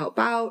wanted to help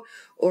out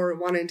or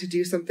wanted to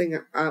do something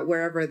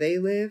wherever they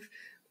live,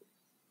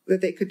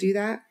 that they could do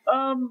that?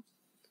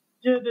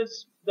 Yeah,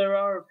 there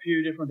are a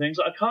few different things.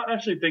 I can't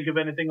actually think of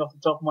anything off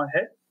the top of my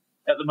head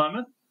at the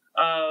moment,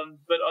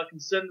 but I can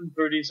send them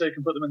through to you so you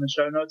can put them in the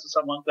show notes or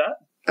something like that.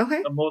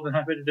 Okay. I'm more than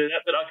happy to do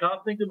that, but I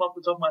can't think of them off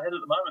the top of my head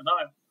at the moment,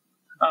 no.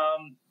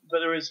 But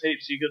there is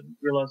heaps. You could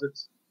realise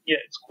it's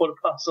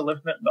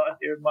 11:15 at night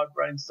here and my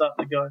brain's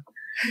starting to go.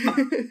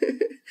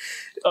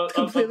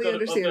 Completely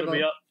understandable.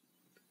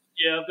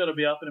 I've got to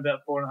be up in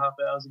about 4.5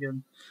 hours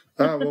again.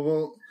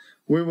 Well,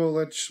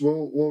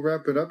 we'll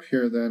wrap it up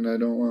here then. We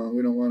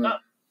don't want to.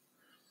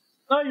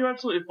 No, you're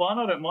absolutely fine.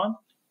 I don't mind.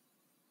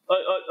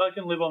 I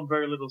can live on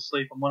very little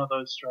sleep. I'm one of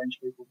those strange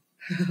people.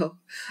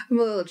 I'm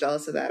a little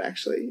jealous of that,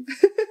 actually.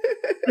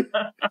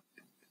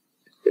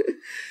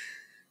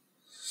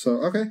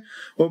 So, okay.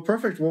 Well,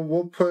 perfect.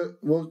 We'll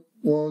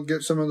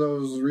get some of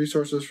those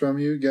resources from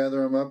you,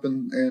 gather them up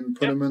and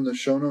put them in the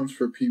show notes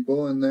for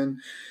people. And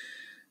then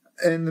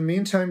in the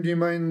meantime, do you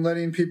mind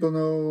letting people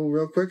know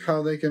real quick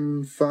how they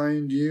can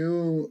find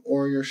you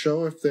or your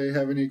show if they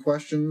have any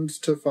questions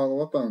to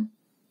follow up on?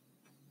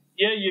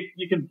 Yeah,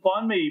 you can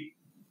find me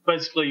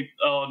basically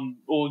on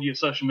all your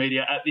social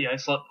media at the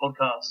A-Slut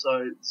Podcast.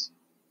 So it's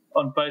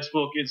on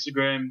Facebook,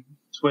 Instagram,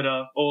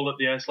 Twitter, all at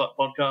the A-Slut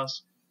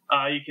Podcast.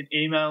 You can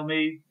email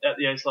me at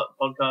the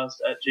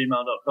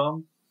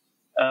aslutpodcast@gmail.com.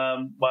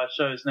 My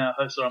show is now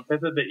hosted on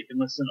Pepper, but you can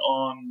listen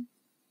on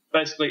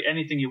basically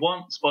anything you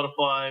want: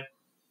 Spotify,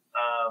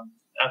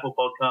 Apple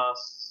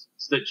Podcasts,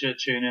 Stitcher,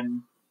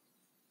 TuneIn,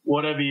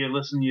 whatever you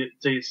listen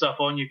to your stuff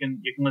on, you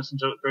can listen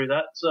to it through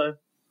that. So,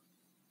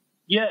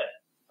 yeah,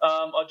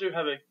 I do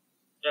have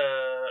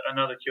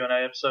another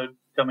Q&A episode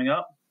coming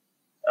up,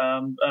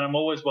 and I'm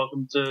always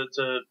welcome to.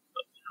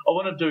 I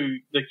want to do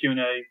the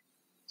Q&A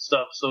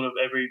stuff sort of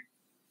every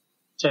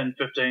 10,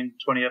 15,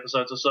 20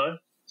 episodes or so.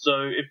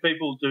 So if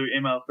people do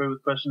email through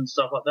with questions and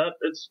stuff like that,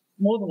 it's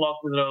more than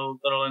likely that I'll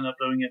end up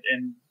doing it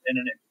in an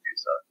interview.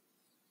 So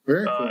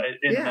very cool.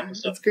 Yeah,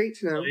 that's great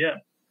to know. So, yeah.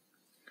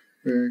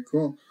 Very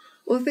cool.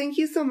 Well, thank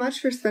you so much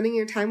for spending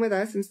your time with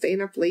us and staying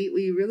up late.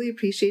 We really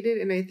appreciate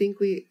it, and I think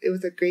it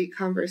was a great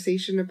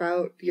conversation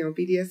about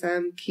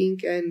BDSM,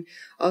 kink, and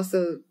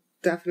also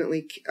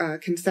definitely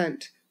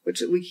consent,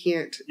 which we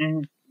can't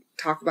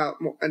talk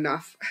about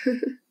enough.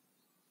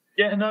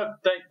 Yeah, no,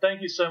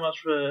 thank you so much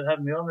for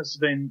having me on. This has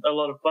been a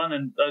lot of fun,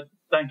 and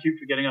thank you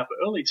for getting up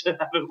early to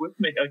have it with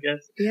me, I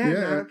guess. Yeah,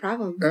 not a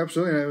problem.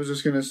 Absolutely. And I was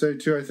just going to say,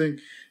 too, I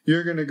think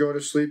you're going to go to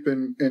sleep,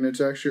 and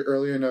it's actually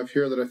early enough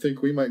here that I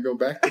think we might go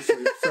back to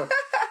sleep.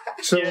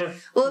 So yeah.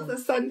 Well,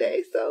 it's a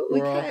Sunday, so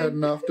we're all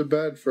heading off to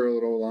bed for a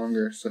little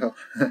longer. So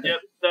yep,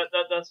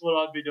 that's what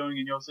I'd be doing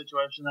in your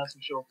situation, that's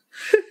for sure.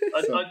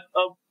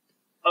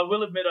 I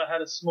will admit I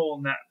had a small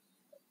nap.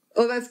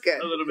 Oh, that's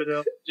good. A little bit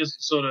of just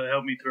to sort of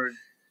help me through.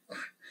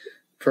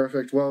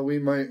 Perfect. Well, we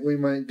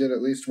might get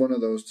at least one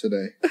of those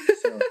today.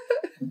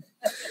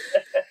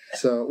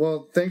 So,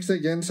 well, thanks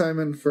again,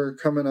 Simon, for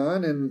coming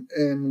on,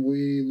 and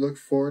we look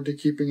forward to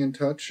keeping in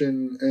touch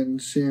and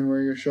seeing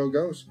where your show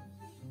goes.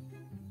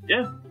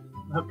 Yeah.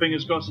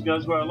 Fingers crossed it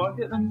goes where I like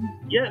it, and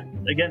yeah,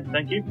 again,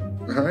 thank you.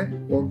 All right.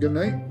 Well, good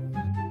night.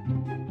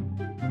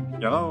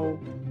 Hello.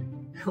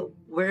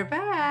 We're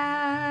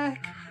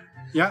back.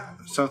 Yeah,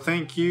 so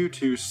thank you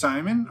to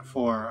Simon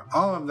for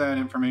all of that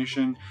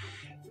information.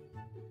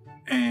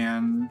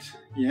 And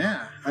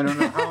yeah, I don't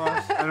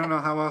know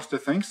how else to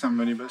thank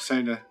somebody but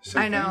say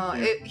I know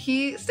thank you.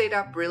 he stayed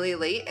up really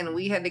late and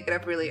we had to get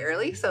up really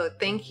early. So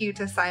thank you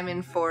to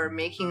Simon for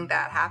making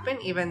that happen,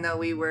 even though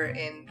we were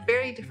in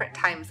very different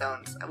time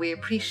zones. We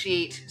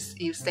appreciate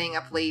you staying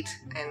up late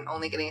and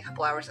only getting a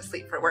couple hours of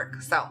sleep for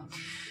work. So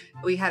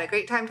we had a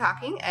great time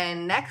talking.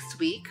 And next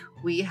week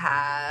we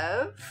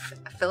have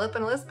Philip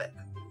and Elizabeth.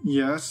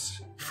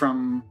 Yes,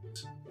 from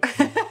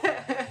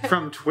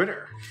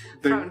Twitter.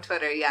 From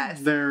Twitter,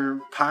 yes. They're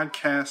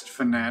podcast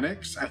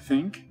fanatics, I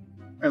think.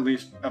 At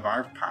least of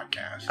our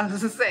podcast. I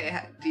was going to say,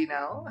 do you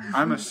know?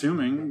 I'm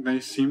assuming they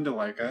seem to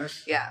like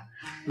us. Yeah.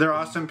 They're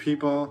awesome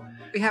people.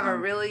 We have a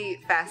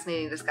really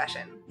fascinating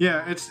discussion.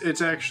 Yeah,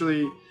 it's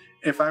actually,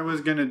 if I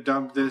was going to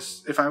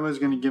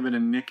give it a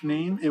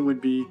nickname, it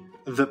would be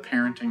the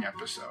parenting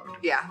episode.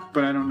 Yeah.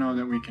 But I don't know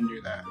that we can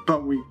do that.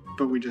 But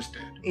we just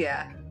did.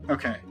 Yeah.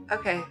 Okay.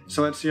 Okay.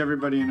 So let's see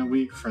everybody in a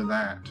week for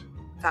that.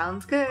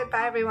 Sounds good.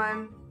 Bye,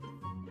 everyone.